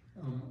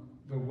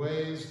 The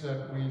ways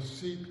that we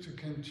seek to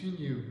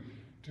continue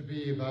to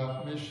be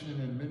about mission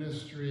and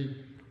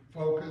ministry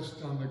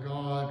focused on the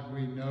God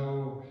we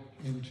know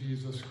in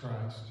Jesus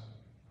Christ.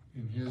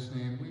 In his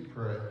name we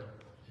pray.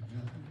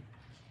 Amen.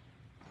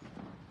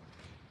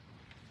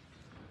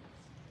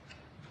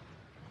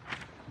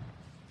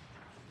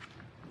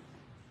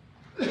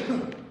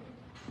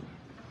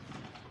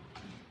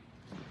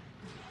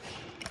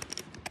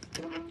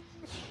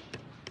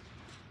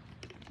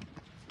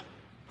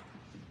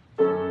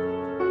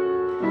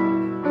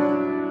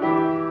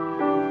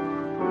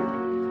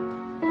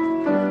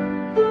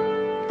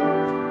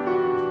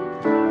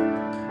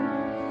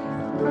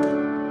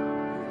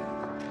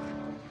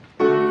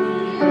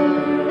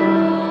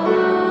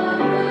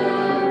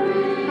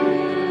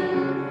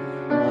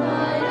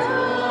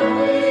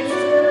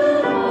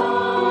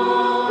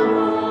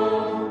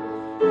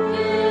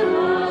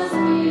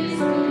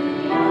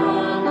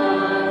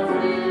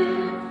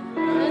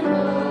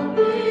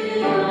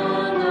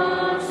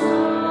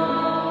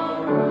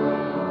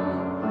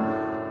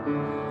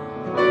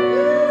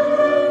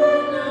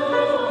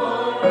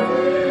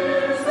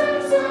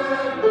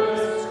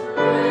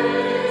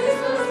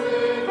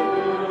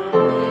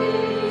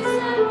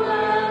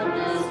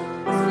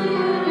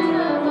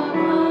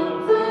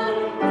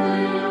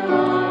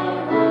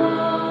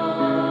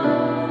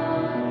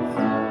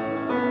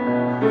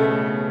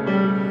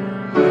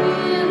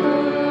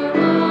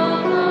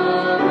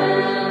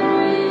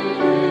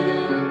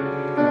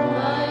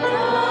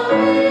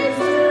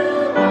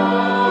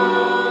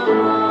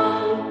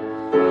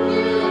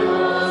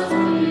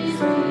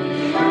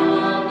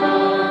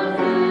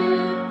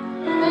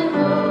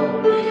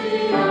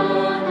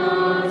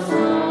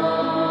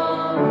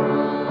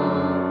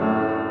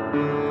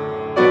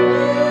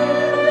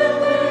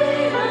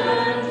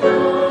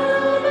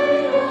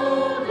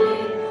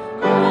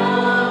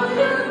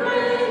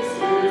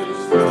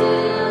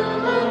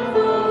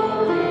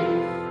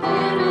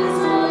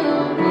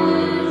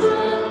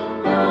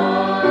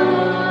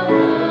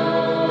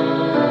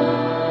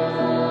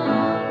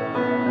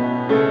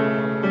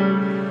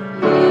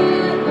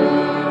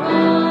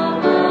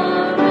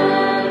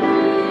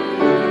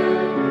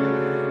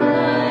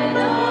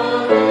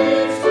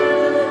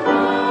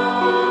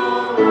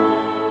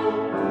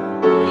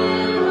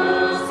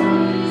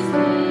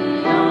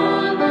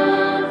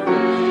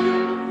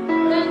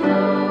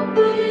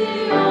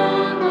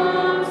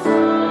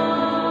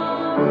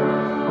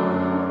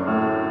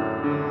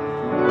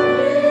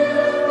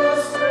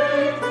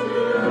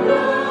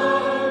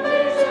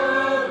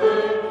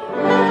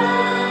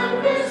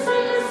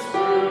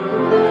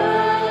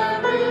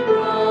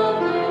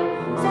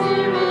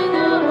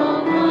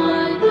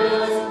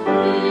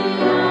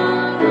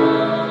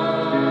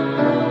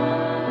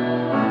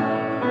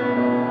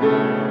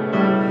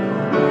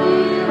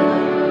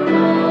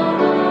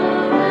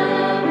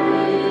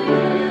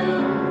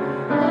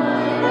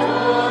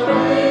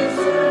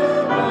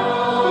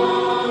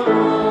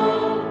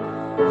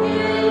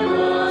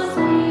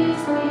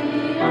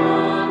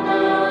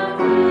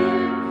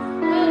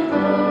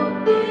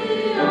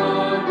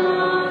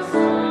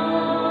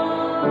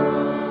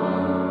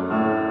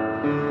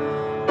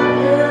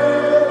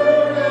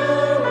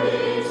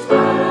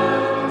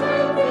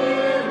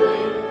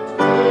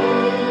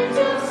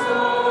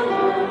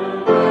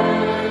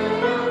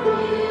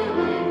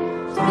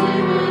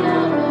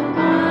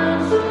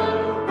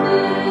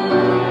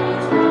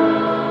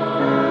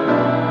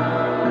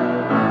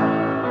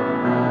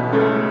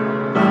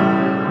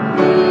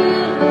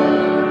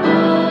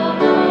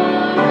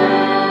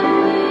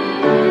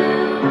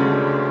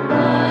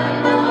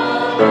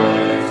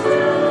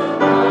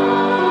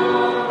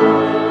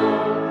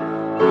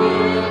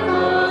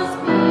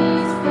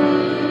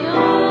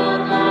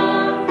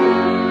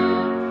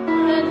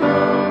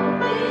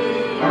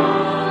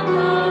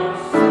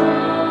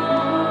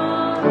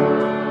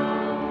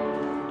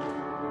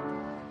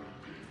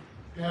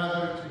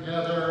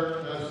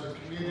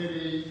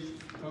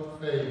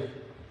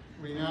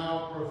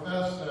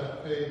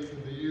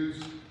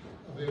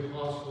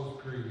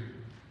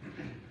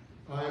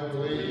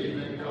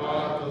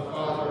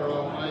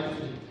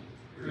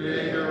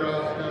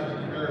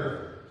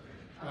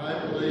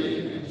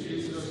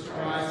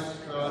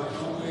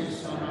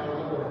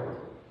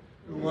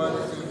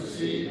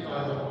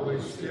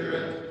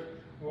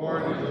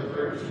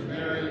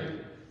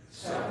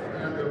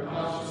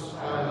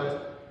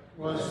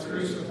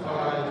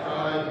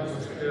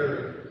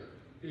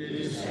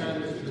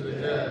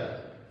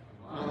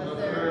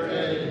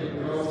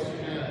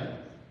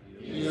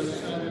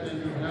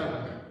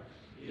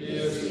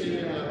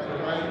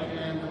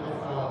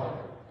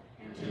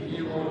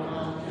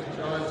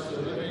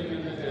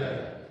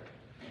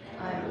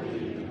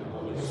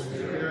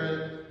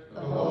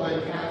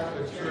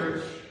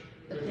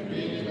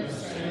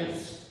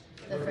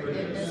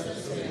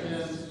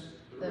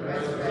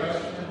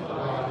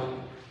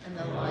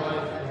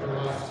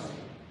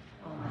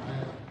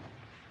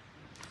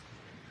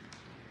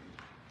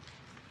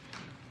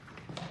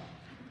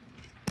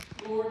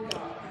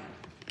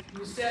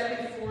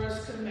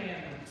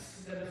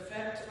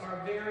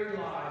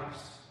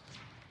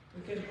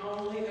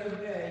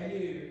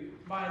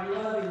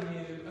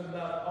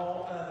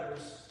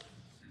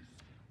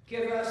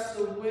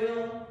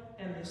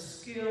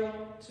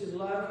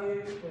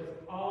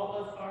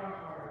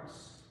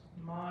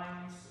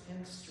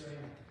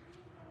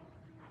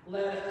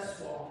 Let us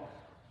walk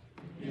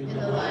in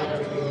the light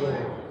of the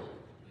Lord.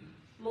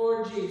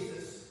 Lord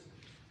Jesus,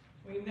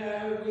 we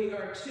know we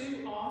are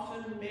too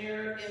often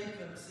mere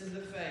infants in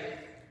the faith.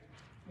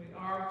 We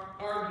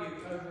argue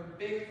over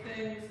big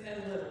things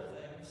and little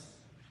things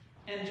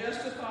and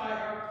justify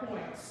our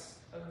points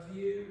of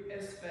view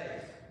as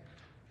faith.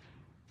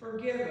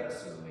 Forgive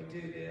us when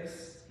we do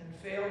this and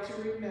fail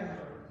to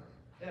remember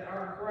that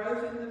our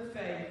growth in the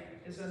faith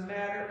is a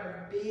matter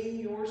of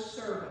being your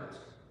servant,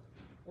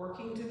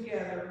 working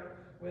together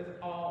with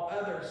all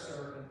other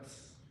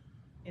servants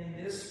in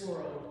this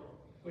world,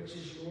 which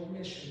is your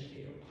mission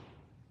field.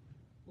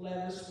 Let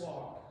us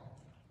walk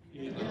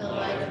in the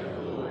light of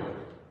the Lord.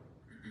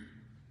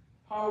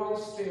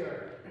 Holy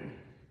Spirit,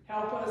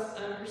 help us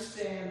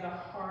understand the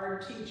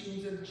hard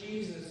teachings of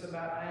Jesus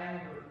about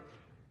anger,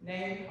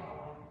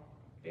 name-calling,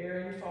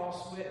 bearing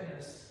false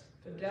witness,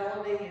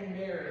 fidelity in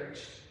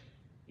marriage,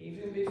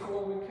 even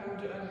before we come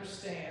to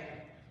understand.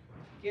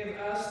 Give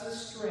us the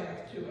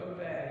strength to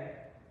obey.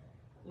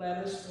 Let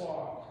us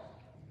walk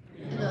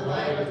in the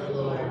light of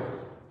the Lord.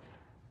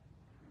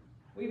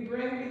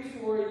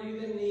 before you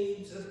the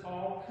needs of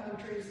all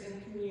countries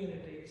and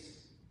communities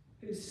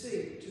who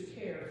seek to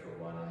care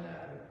for one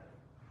another.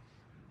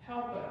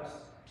 Help us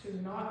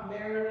to not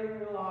merely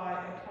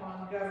rely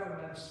upon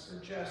governments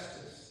for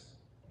justice,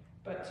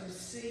 but to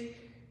seek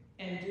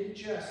and do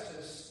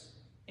justice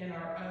in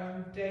our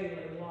own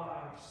daily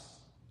lives.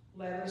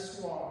 Let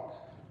us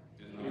walk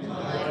in the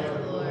light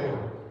of the Lord.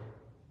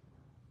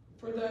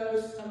 For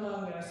those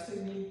among us who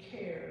need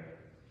care,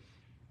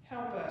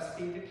 help us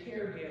be the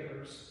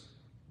caregivers.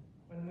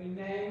 When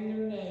we name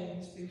their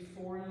names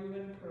before you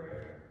in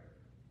prayer,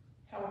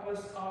 help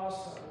us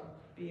also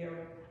be a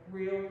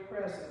real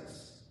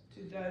presence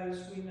to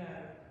those we know.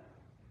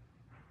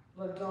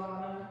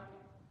 LaDonna,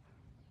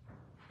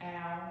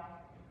 Al,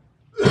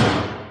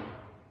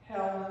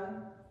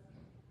 Helen,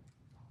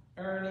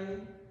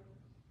 Ernie,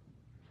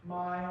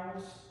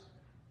 Miles,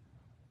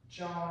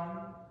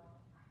 John,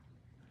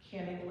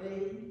 Kenny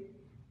Lee,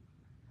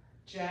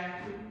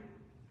 Jackie,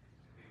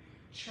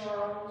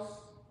 Charles,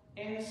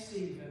 and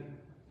Stephen.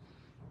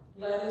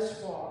 Let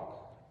us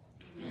walk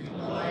In the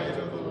light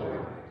of the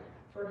Lord.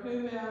 For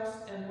whom else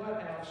and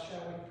what else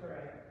shall we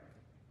pray?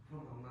 For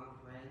my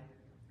friend,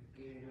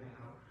 for getting her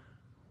house,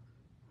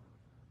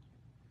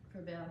 For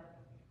Bill.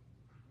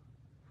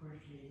 for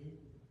Judy,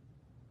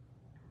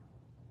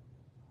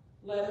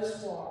 Let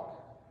us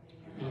walk.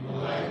 In the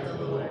light of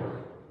the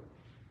Lord.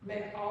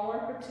 Make all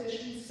our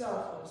petitions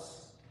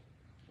selfless,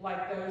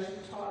 like those you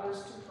taught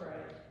us to pray.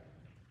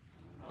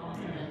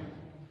 Amen.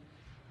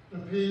 The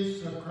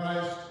peace of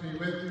Christ be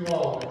with you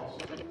always.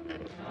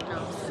 And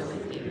also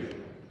with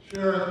you.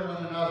 Share with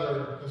one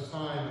another the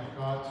sign of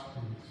God's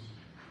peace.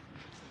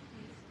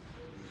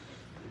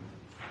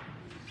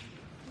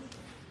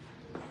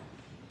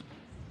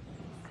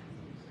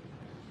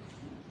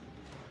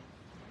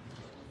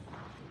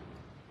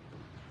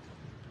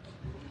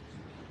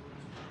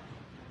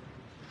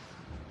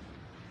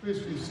 Please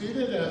be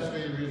seated as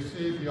we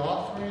receive the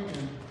offering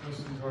and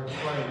listen to our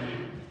choir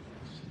reading.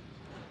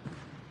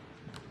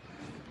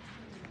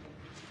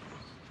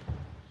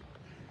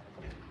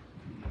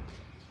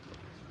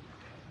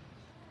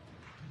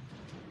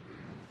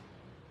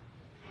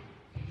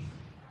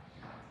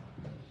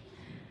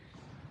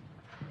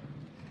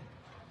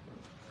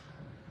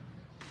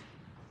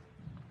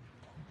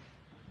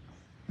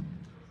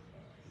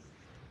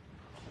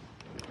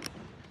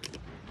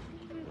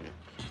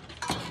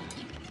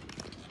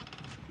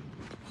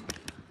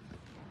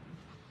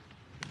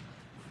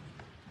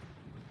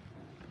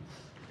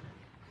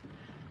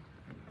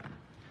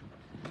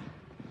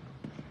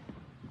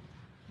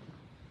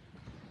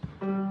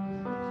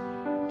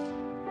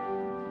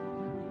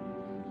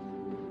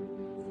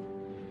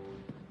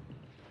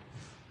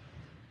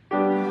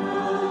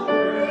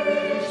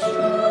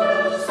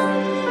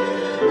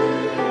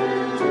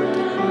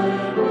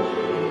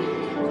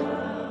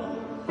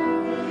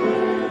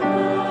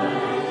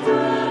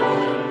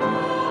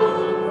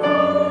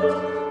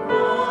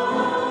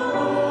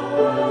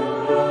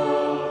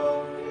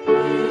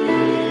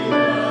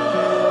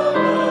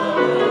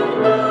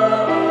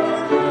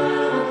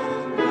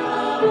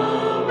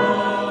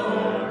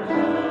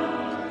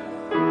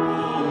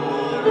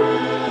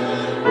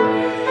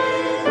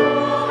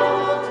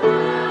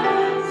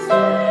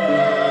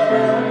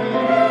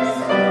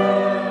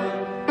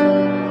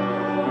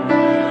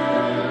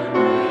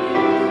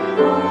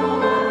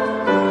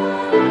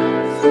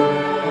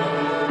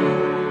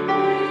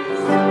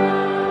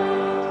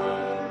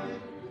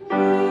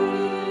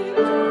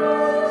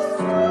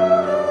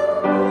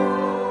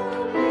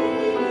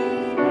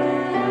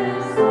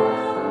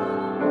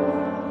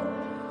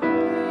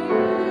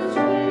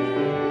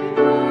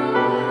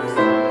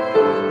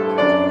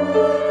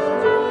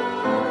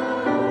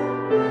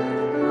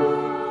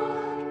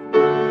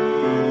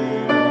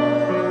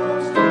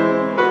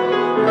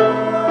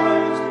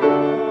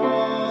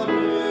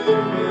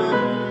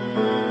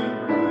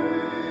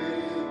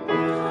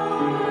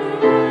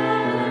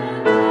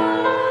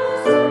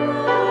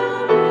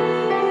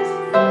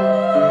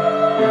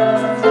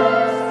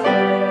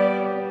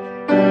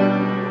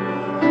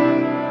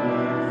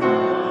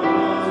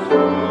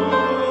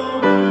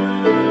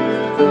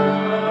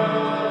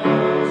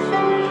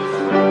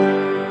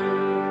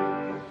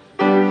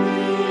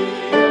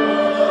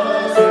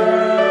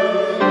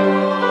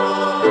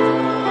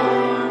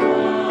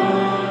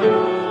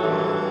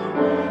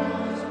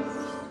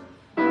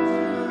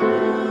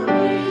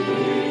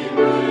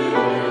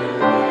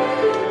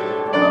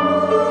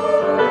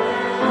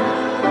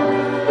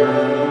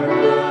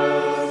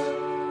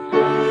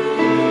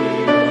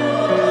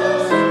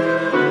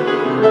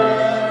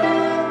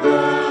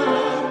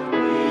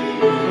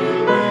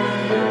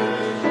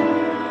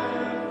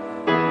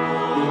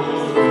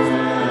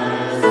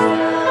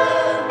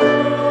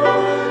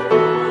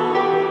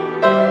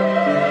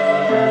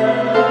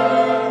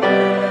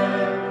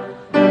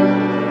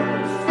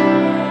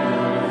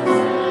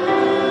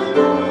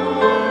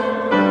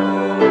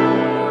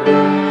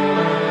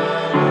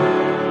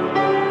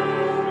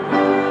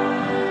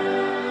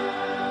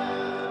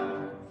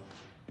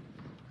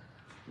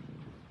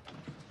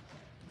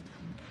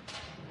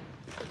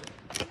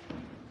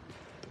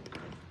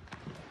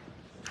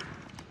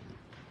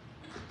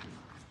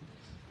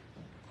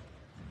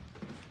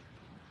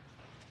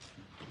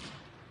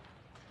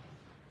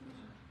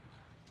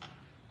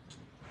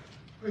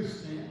 Please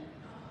stand.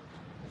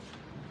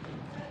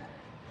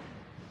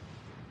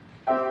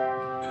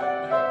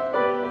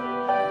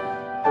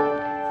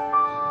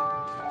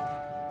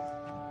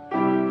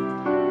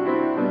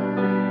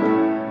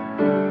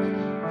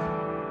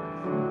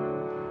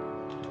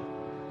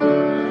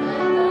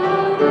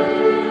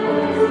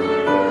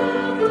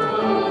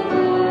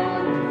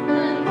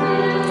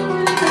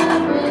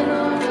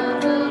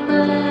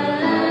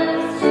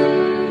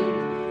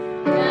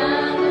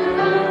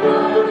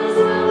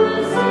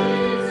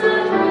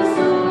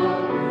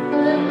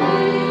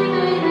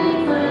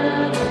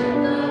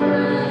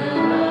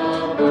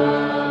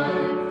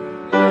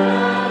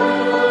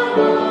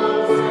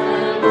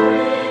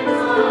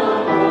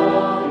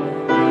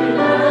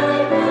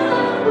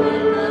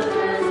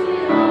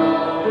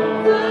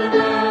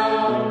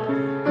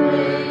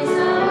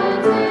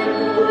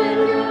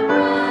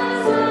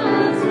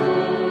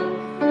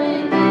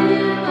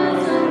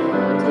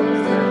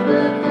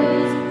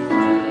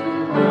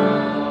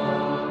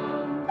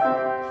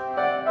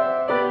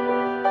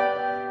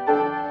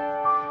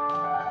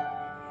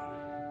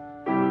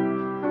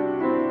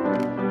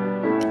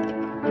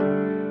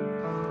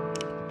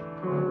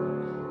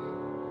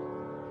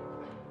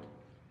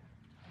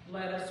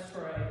 Let us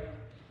pray.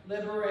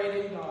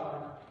 Liberating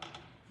God,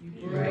 you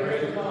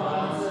break the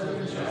bonds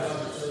of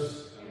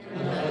injustice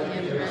and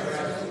let the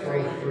oppressed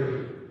go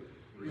free.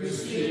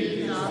 Receive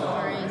these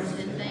offerings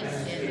in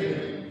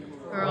thanksgiving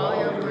for all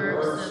your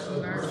works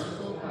of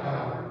merciful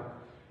power,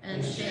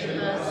 and shape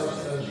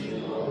us as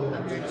people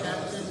of your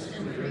justice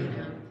and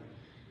freedom.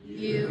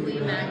 You we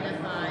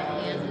magnify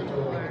and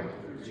adore,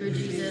 through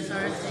Jesus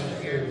our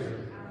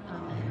Savior.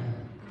 Amen.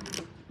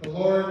 The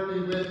Lord be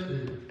with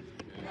you.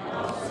 And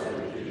also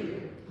with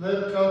you.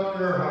 Lift up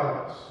your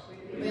hearts.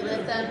 We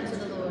lift them to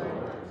the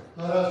Lord.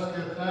 Let us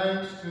give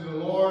thanks to the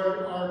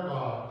Lord our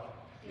God.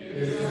 It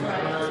is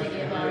right to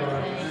give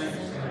our thanks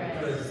and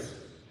praise.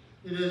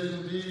 It is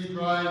indeed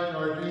right,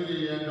 our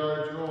duty and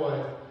our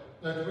joy,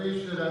 that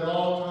we should at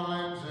all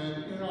times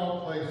and in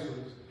all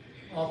places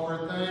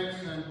offer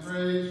thanks and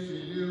praise to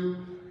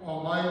you,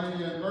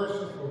 Almighty and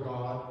merciful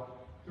God,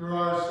 through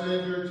our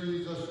Savior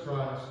Jesus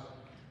Christ,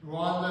 who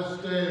on this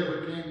day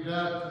overcame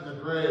death and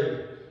the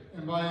grave,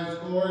 and by his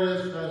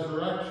glorious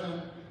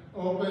resurrection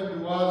opened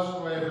to us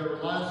the way of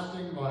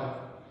everlasting life.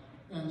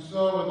 And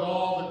so with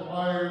all the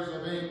choirs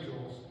of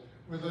angels,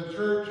 with the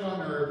church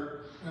on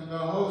earth and the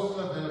hosts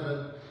of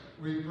heaven,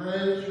 we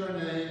praise your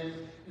name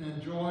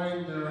and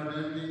join their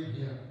unending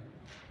hymn.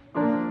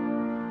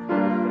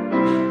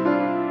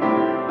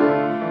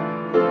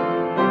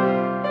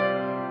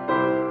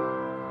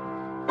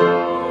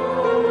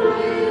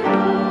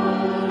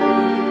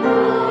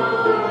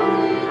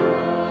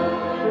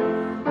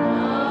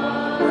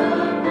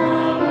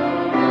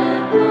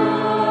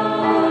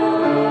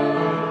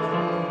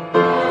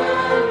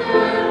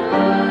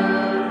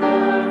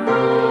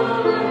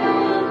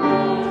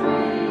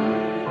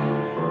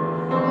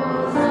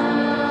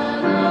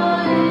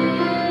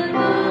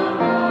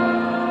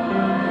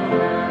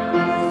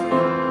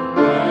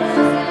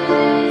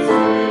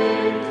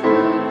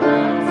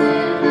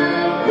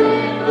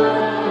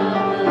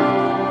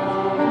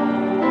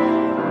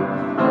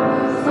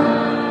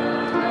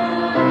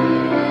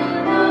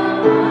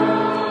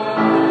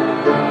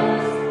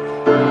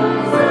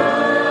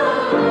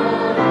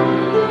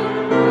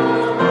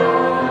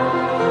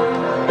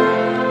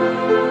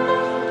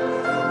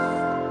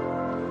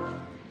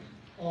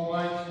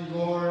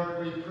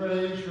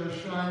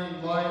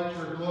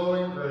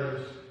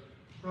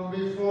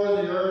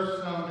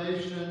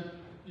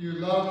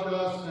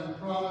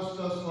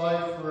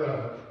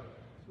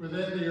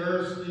 Within the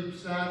earth's deep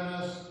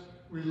sadness,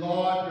 we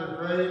laud your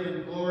great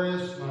and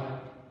glorious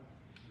might.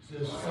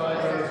 Despite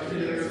our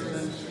tears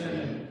and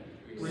sinning,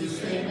 we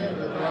sing of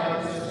the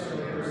brightness of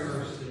your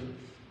mercy.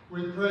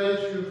 We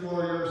praise you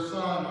for your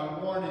Son,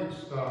 our morning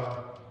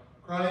star.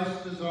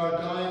 Christ is our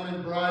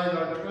diamond bright,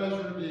 our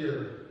treasure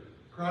dear.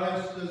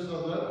 Christ is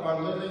our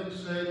living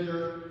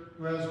Savior,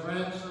 who has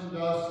ransomed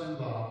us in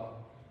love.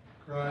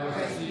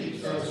 Christ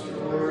keeps us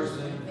yours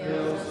and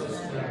fails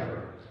us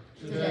never,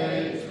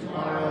 today,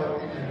 tomorrow,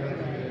 and every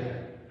day.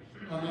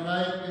 On the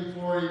night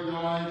before he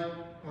died,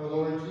 our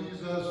Lord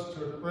Jesus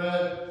took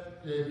bread,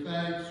 gave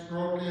thanks,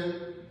 broke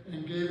it,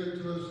 and gave it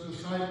to his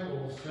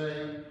disciples,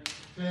 saying,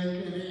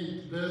 "Take and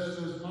eat, this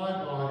is my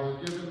body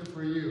given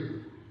for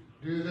you.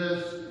 Do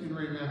this in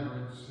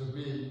remembrance of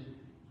me."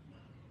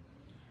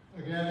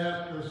 Again,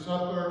 after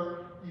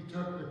supper, he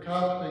took the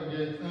cup and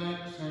gave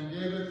thanks and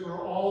gave it for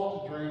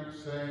all to drink,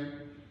 saying,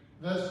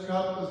 "This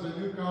cup is the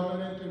new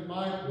covenant in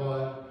my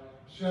blood,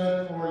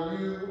 shed for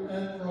you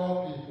and for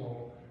all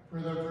people, for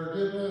the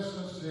forgiveness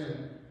of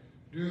sin.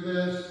 Do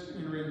this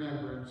in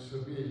remembrance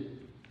of me."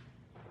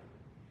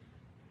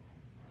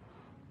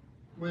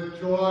 With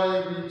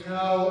joy we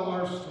tell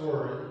our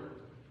story.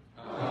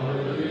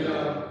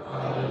 Hallelujah,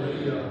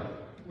 hallelujah.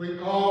 We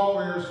call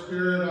for your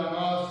Spirit on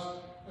us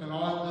and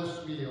on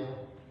this meal.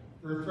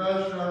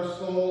 Refresh our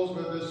souls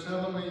with this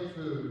heavenly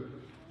food,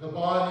 the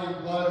body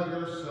and blood of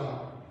your Son.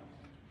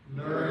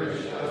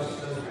 Nourish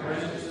us as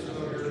branches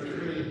of your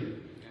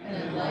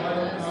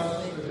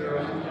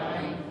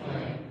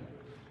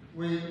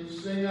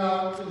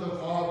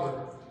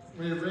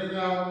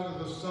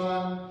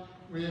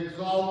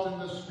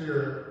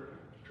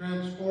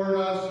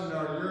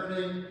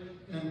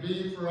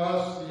be for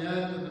us the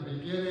end and the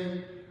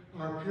beginning,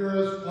 our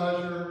purest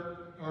pleasure,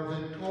 our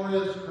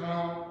victorious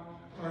crown,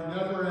 our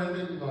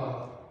never-ending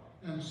love.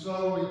 And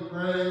so we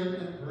pray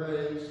and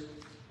praise.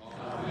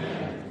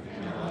 Amen.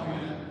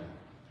 Amen.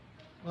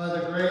 By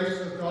the grace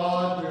of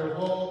God, we are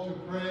bold to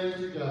pray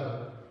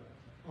together.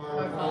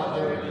 Our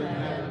Father in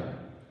heaven,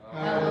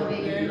 hallowed be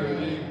your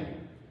name.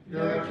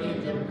 Your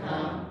kingdom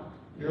come,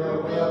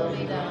 your will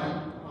be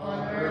done,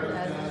 on earth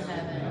as in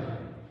heaven.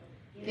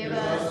 Give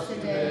us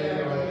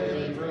today our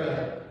daily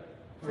bread.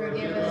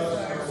 Forgive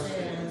us our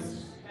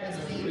sins, as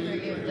we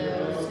forgive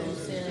those who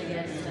sin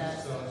against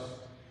us.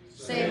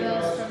 Save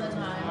us from the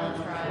time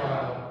of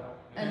trial,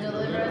 and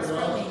deliver us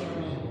from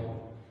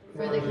evil.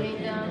 For the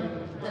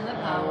kingdom, and the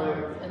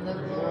power, and the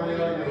glory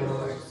are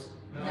yours,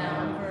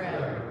 now and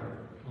forever.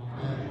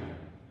 Amen.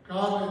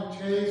 Come and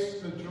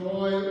taste the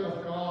joy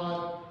of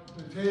God.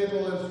 The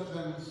table has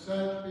been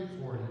set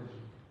before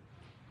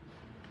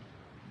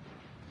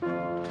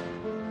you.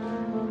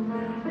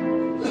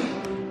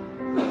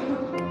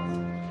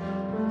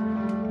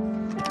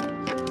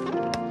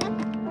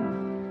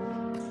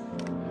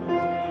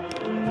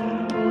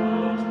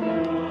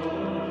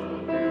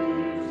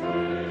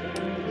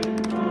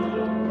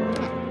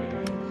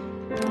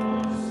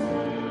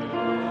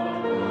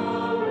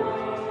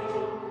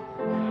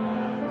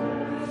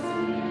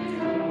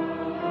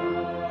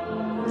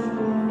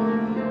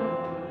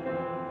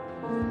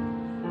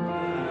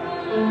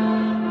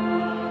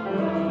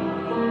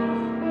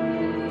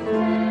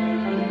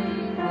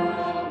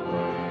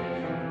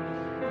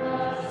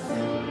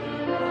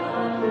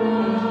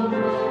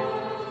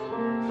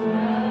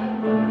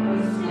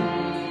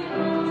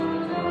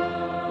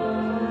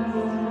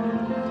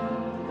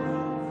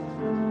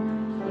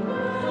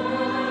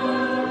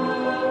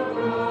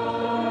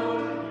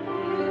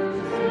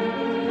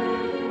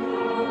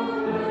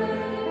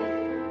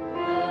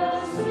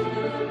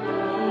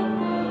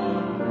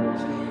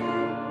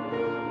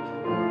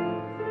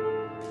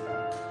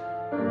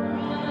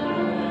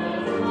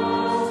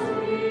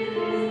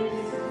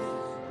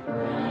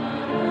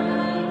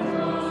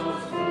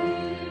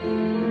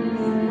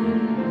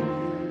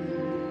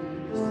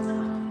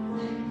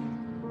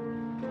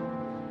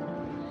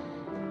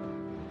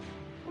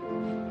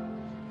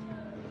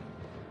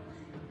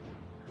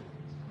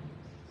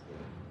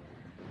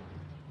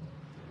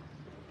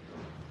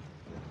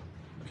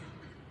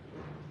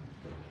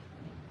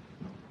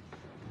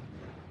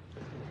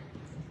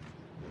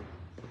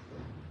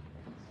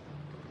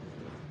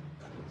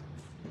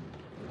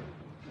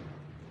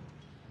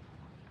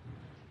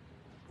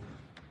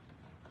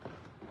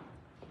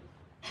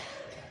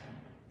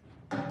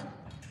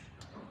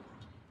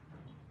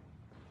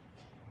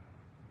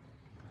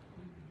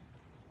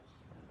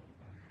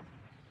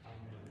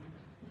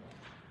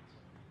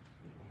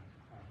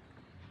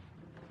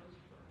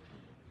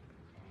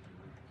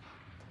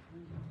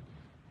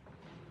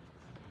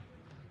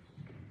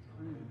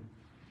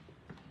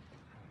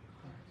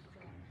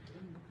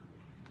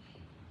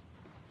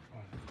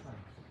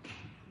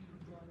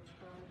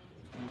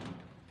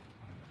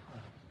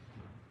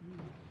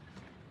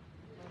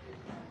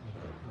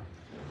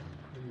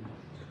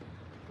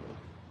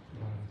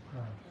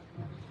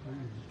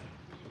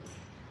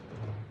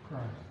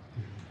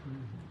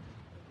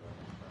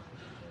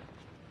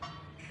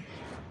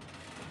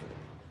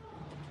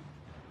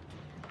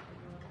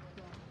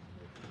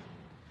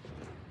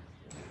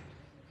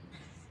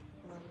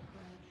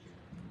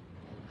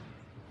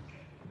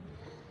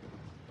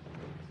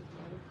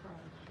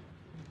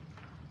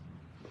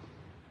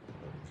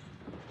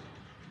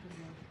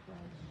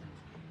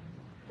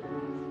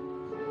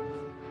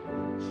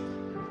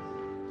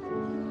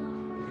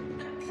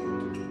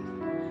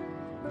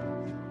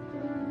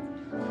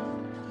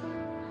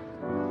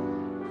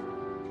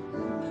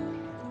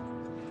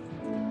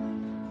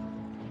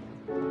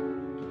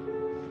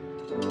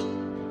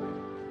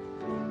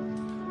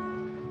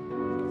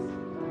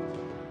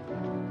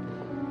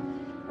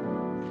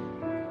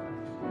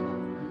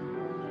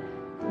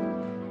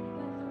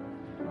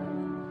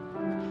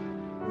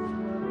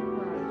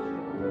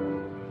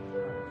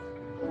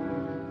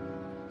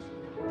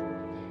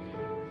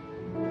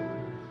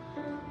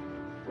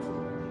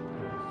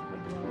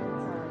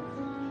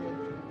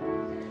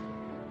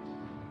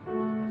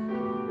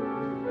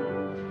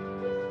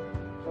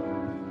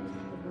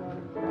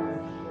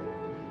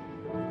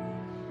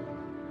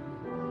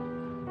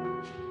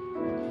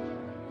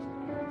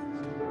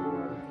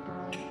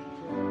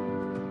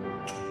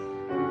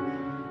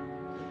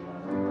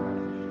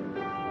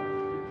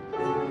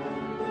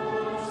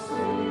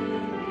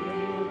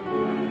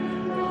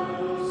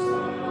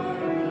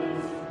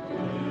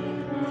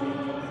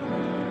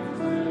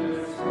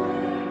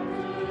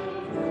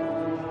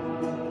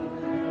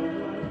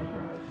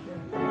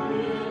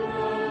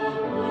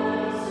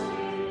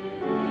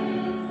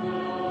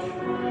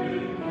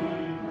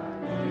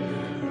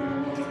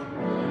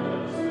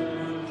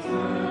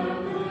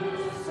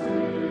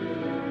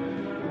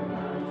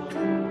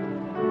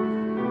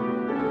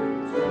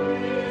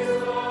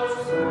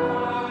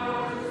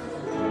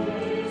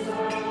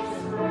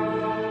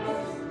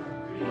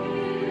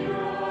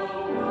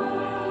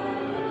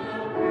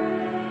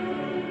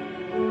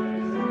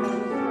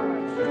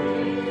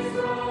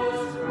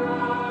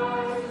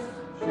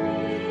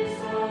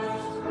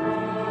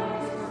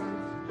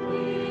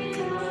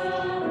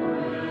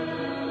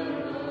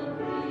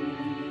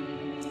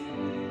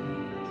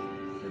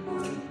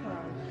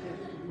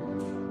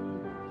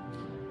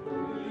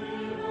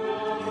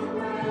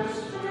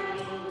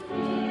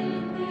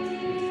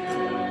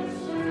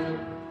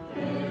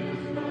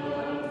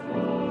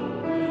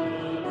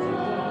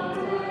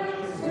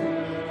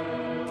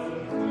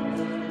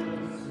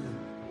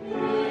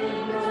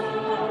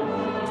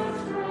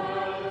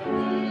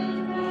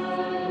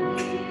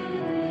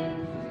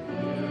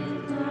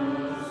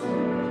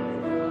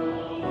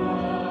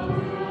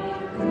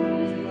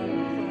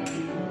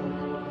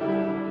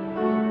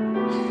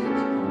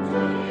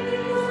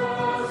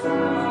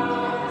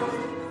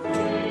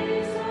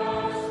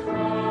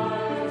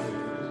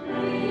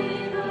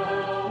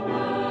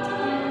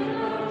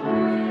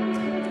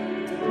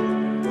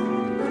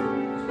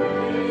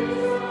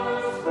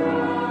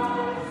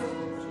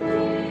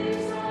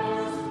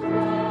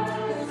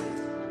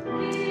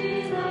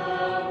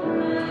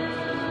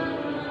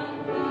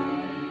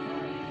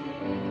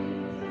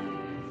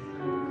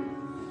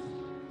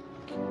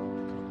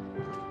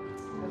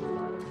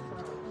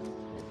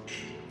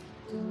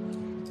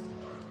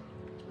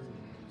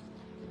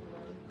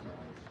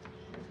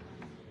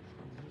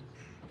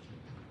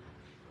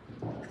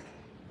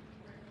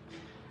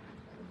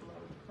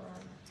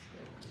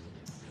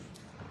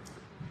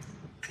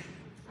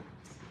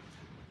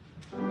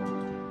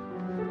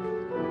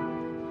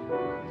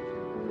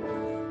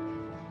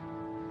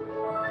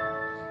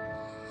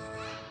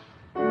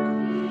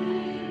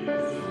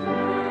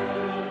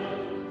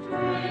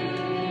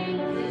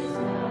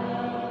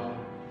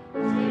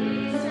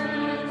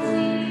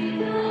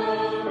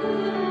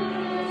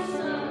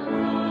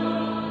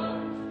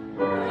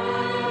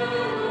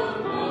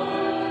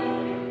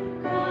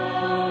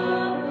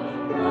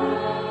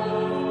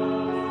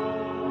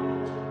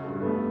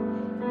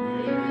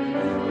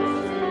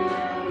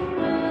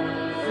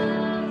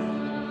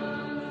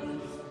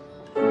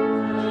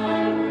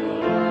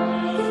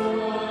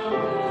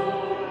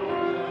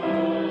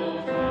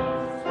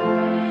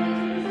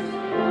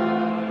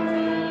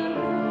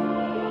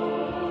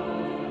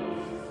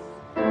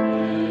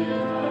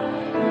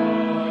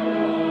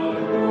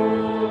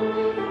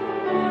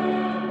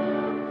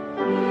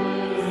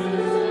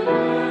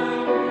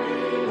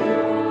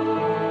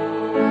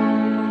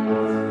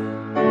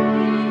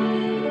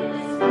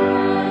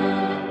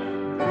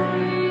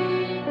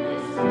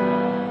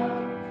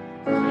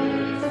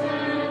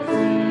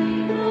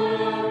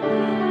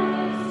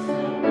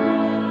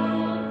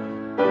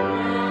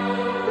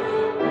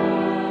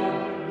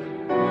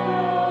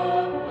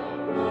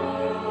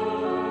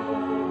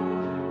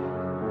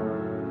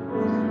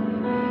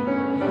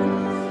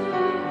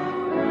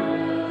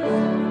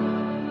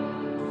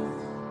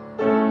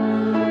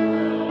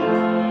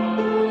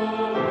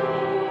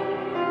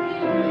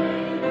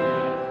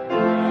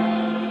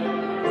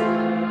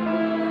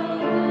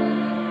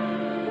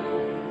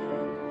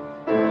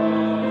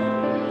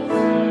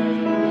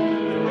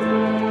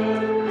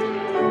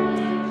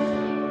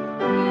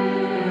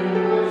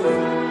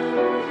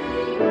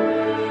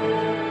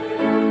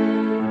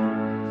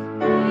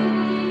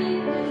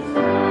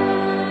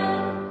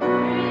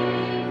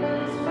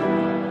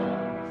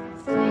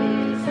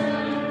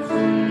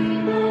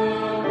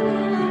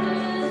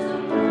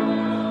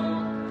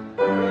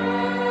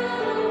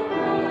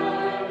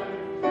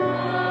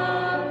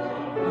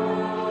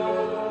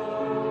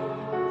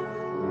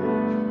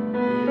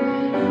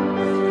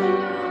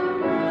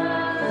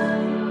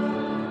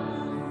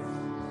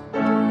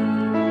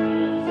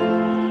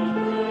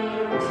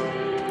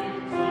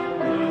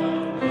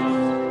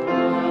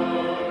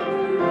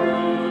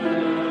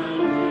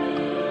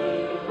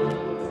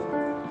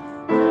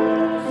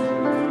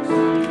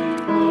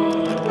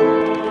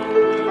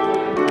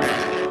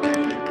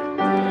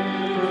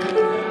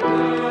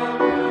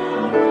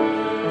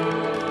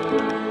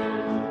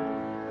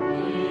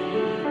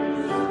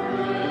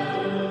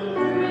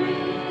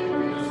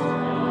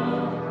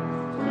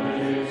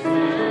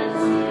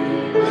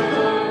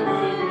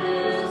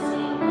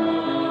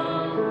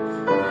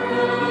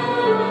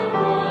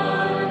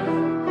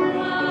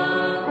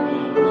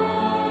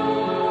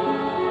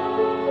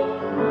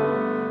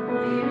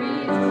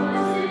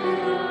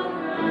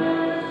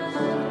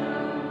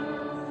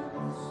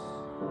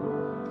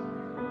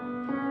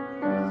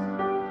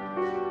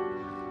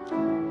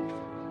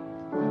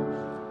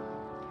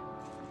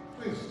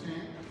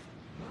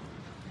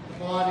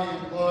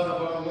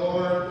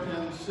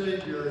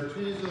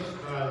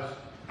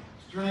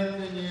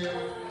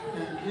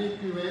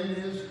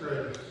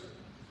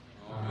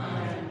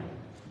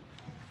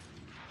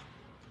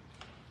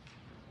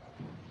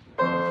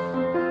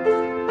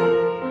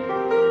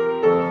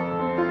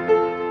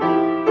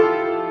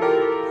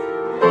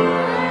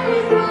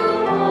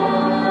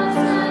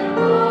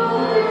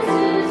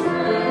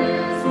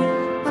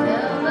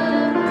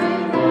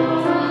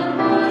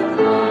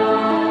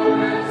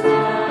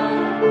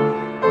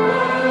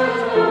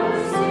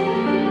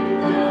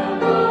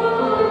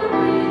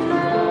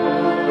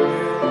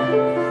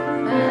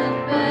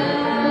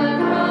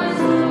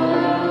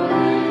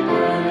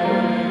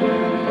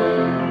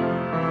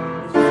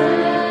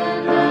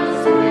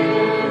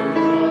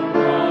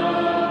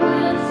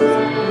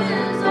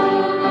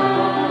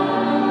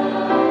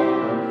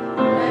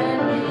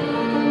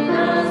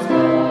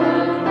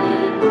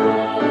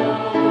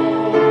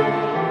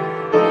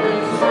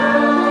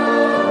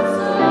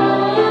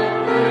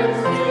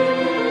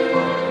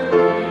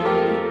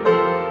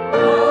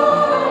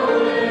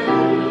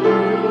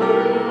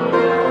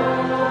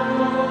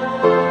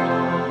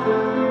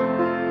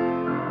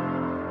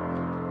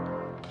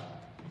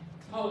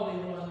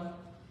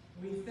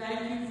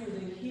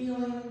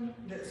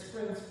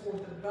 opens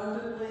forth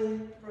abundantly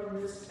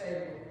from this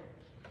table.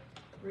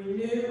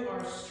 Renew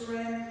our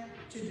strength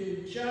to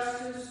do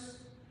justice,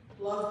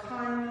 love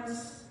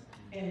kindness,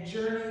 and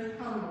journey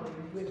humbly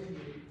with you.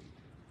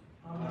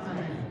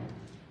 Amen.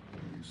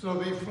 So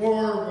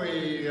before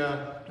we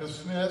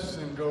dismiss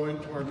and go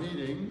into our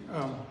meeting,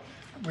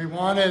 we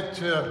wanted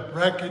to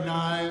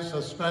recognize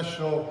a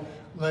special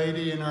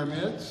lady in our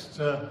midst.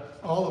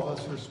 All of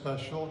us are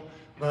special,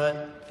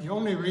 but you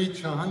only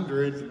reach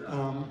 100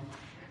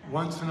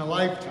 once in a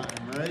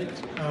lifetime, right?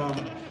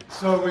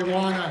 So we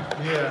want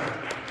to,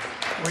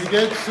 we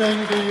did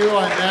sing to you.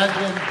 I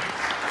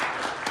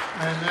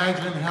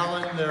imagine,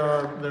 Helen,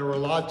 there were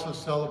lots of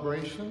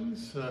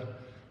celebrations,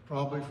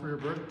 probably for your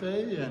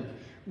birthday, and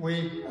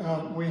we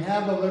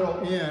have a little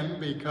in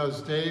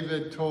because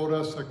David told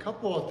us a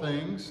couple of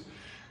things.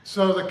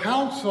 So the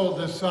council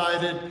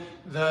decided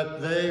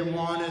that they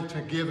wanted to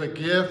give a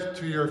gift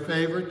to your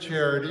favorite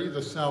charity,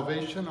 the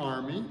Salvation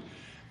Army.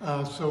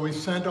 So we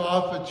sent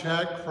off a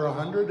check for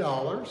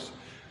 $100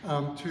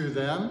 to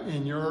them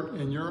in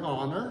your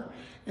honor.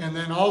 And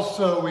then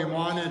also we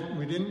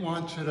didn't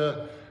want you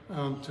to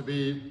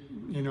be,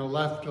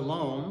 left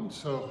alone.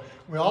 So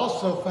we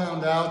also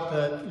found out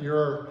that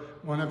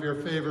one of your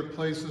favorite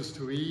places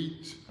to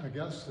eat, I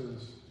guess,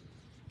 is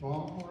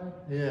Longhorn?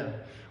 Yeah.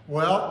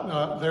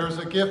 Well, there's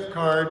a gift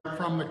card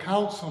from the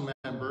council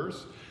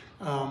members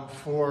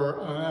for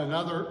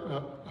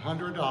another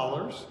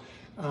 $100.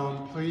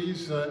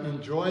 Please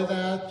enjoy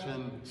that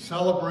and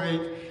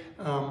celebrate.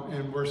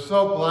 And we're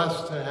so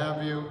blessed to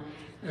have you.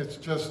 It's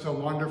just a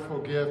wonderful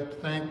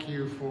gift. Thank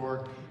you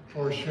for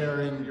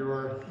sharing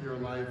your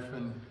life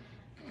and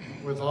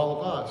with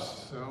all of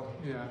us. So,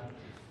 yeah.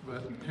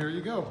 But here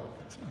you go.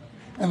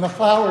 And the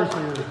flowers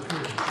are yours,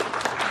 too.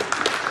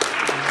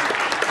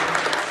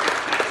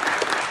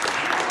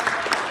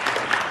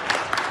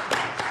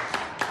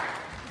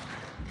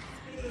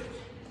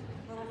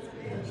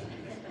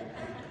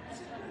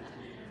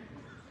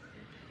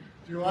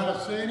 Do you want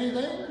to say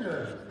anything?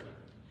 Or?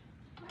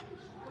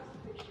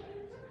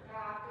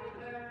 Happy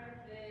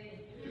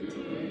birthday to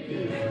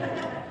you.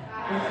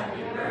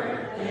 Happy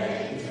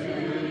birthday to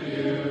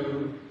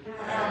you.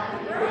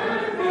 Happy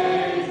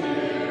birthday,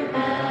 dear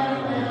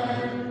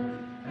Helen.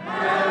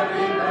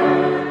 Happy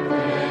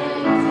birthday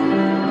to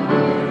you.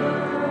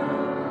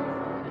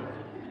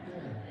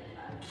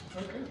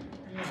 Okay.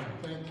 Yeah,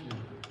 thank you.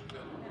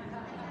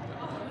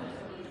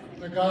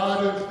 The God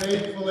who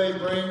faithfully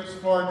brings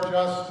forth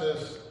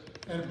justice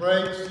and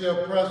breaks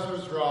the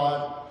oppressor's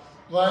rod,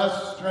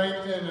 bless,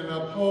 strengthen, and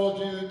uphold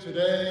you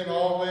today and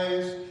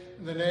always,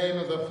 in the name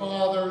of the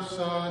Father,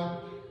 Son,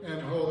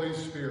 and Holy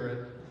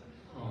Spirit.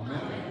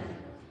 Amen.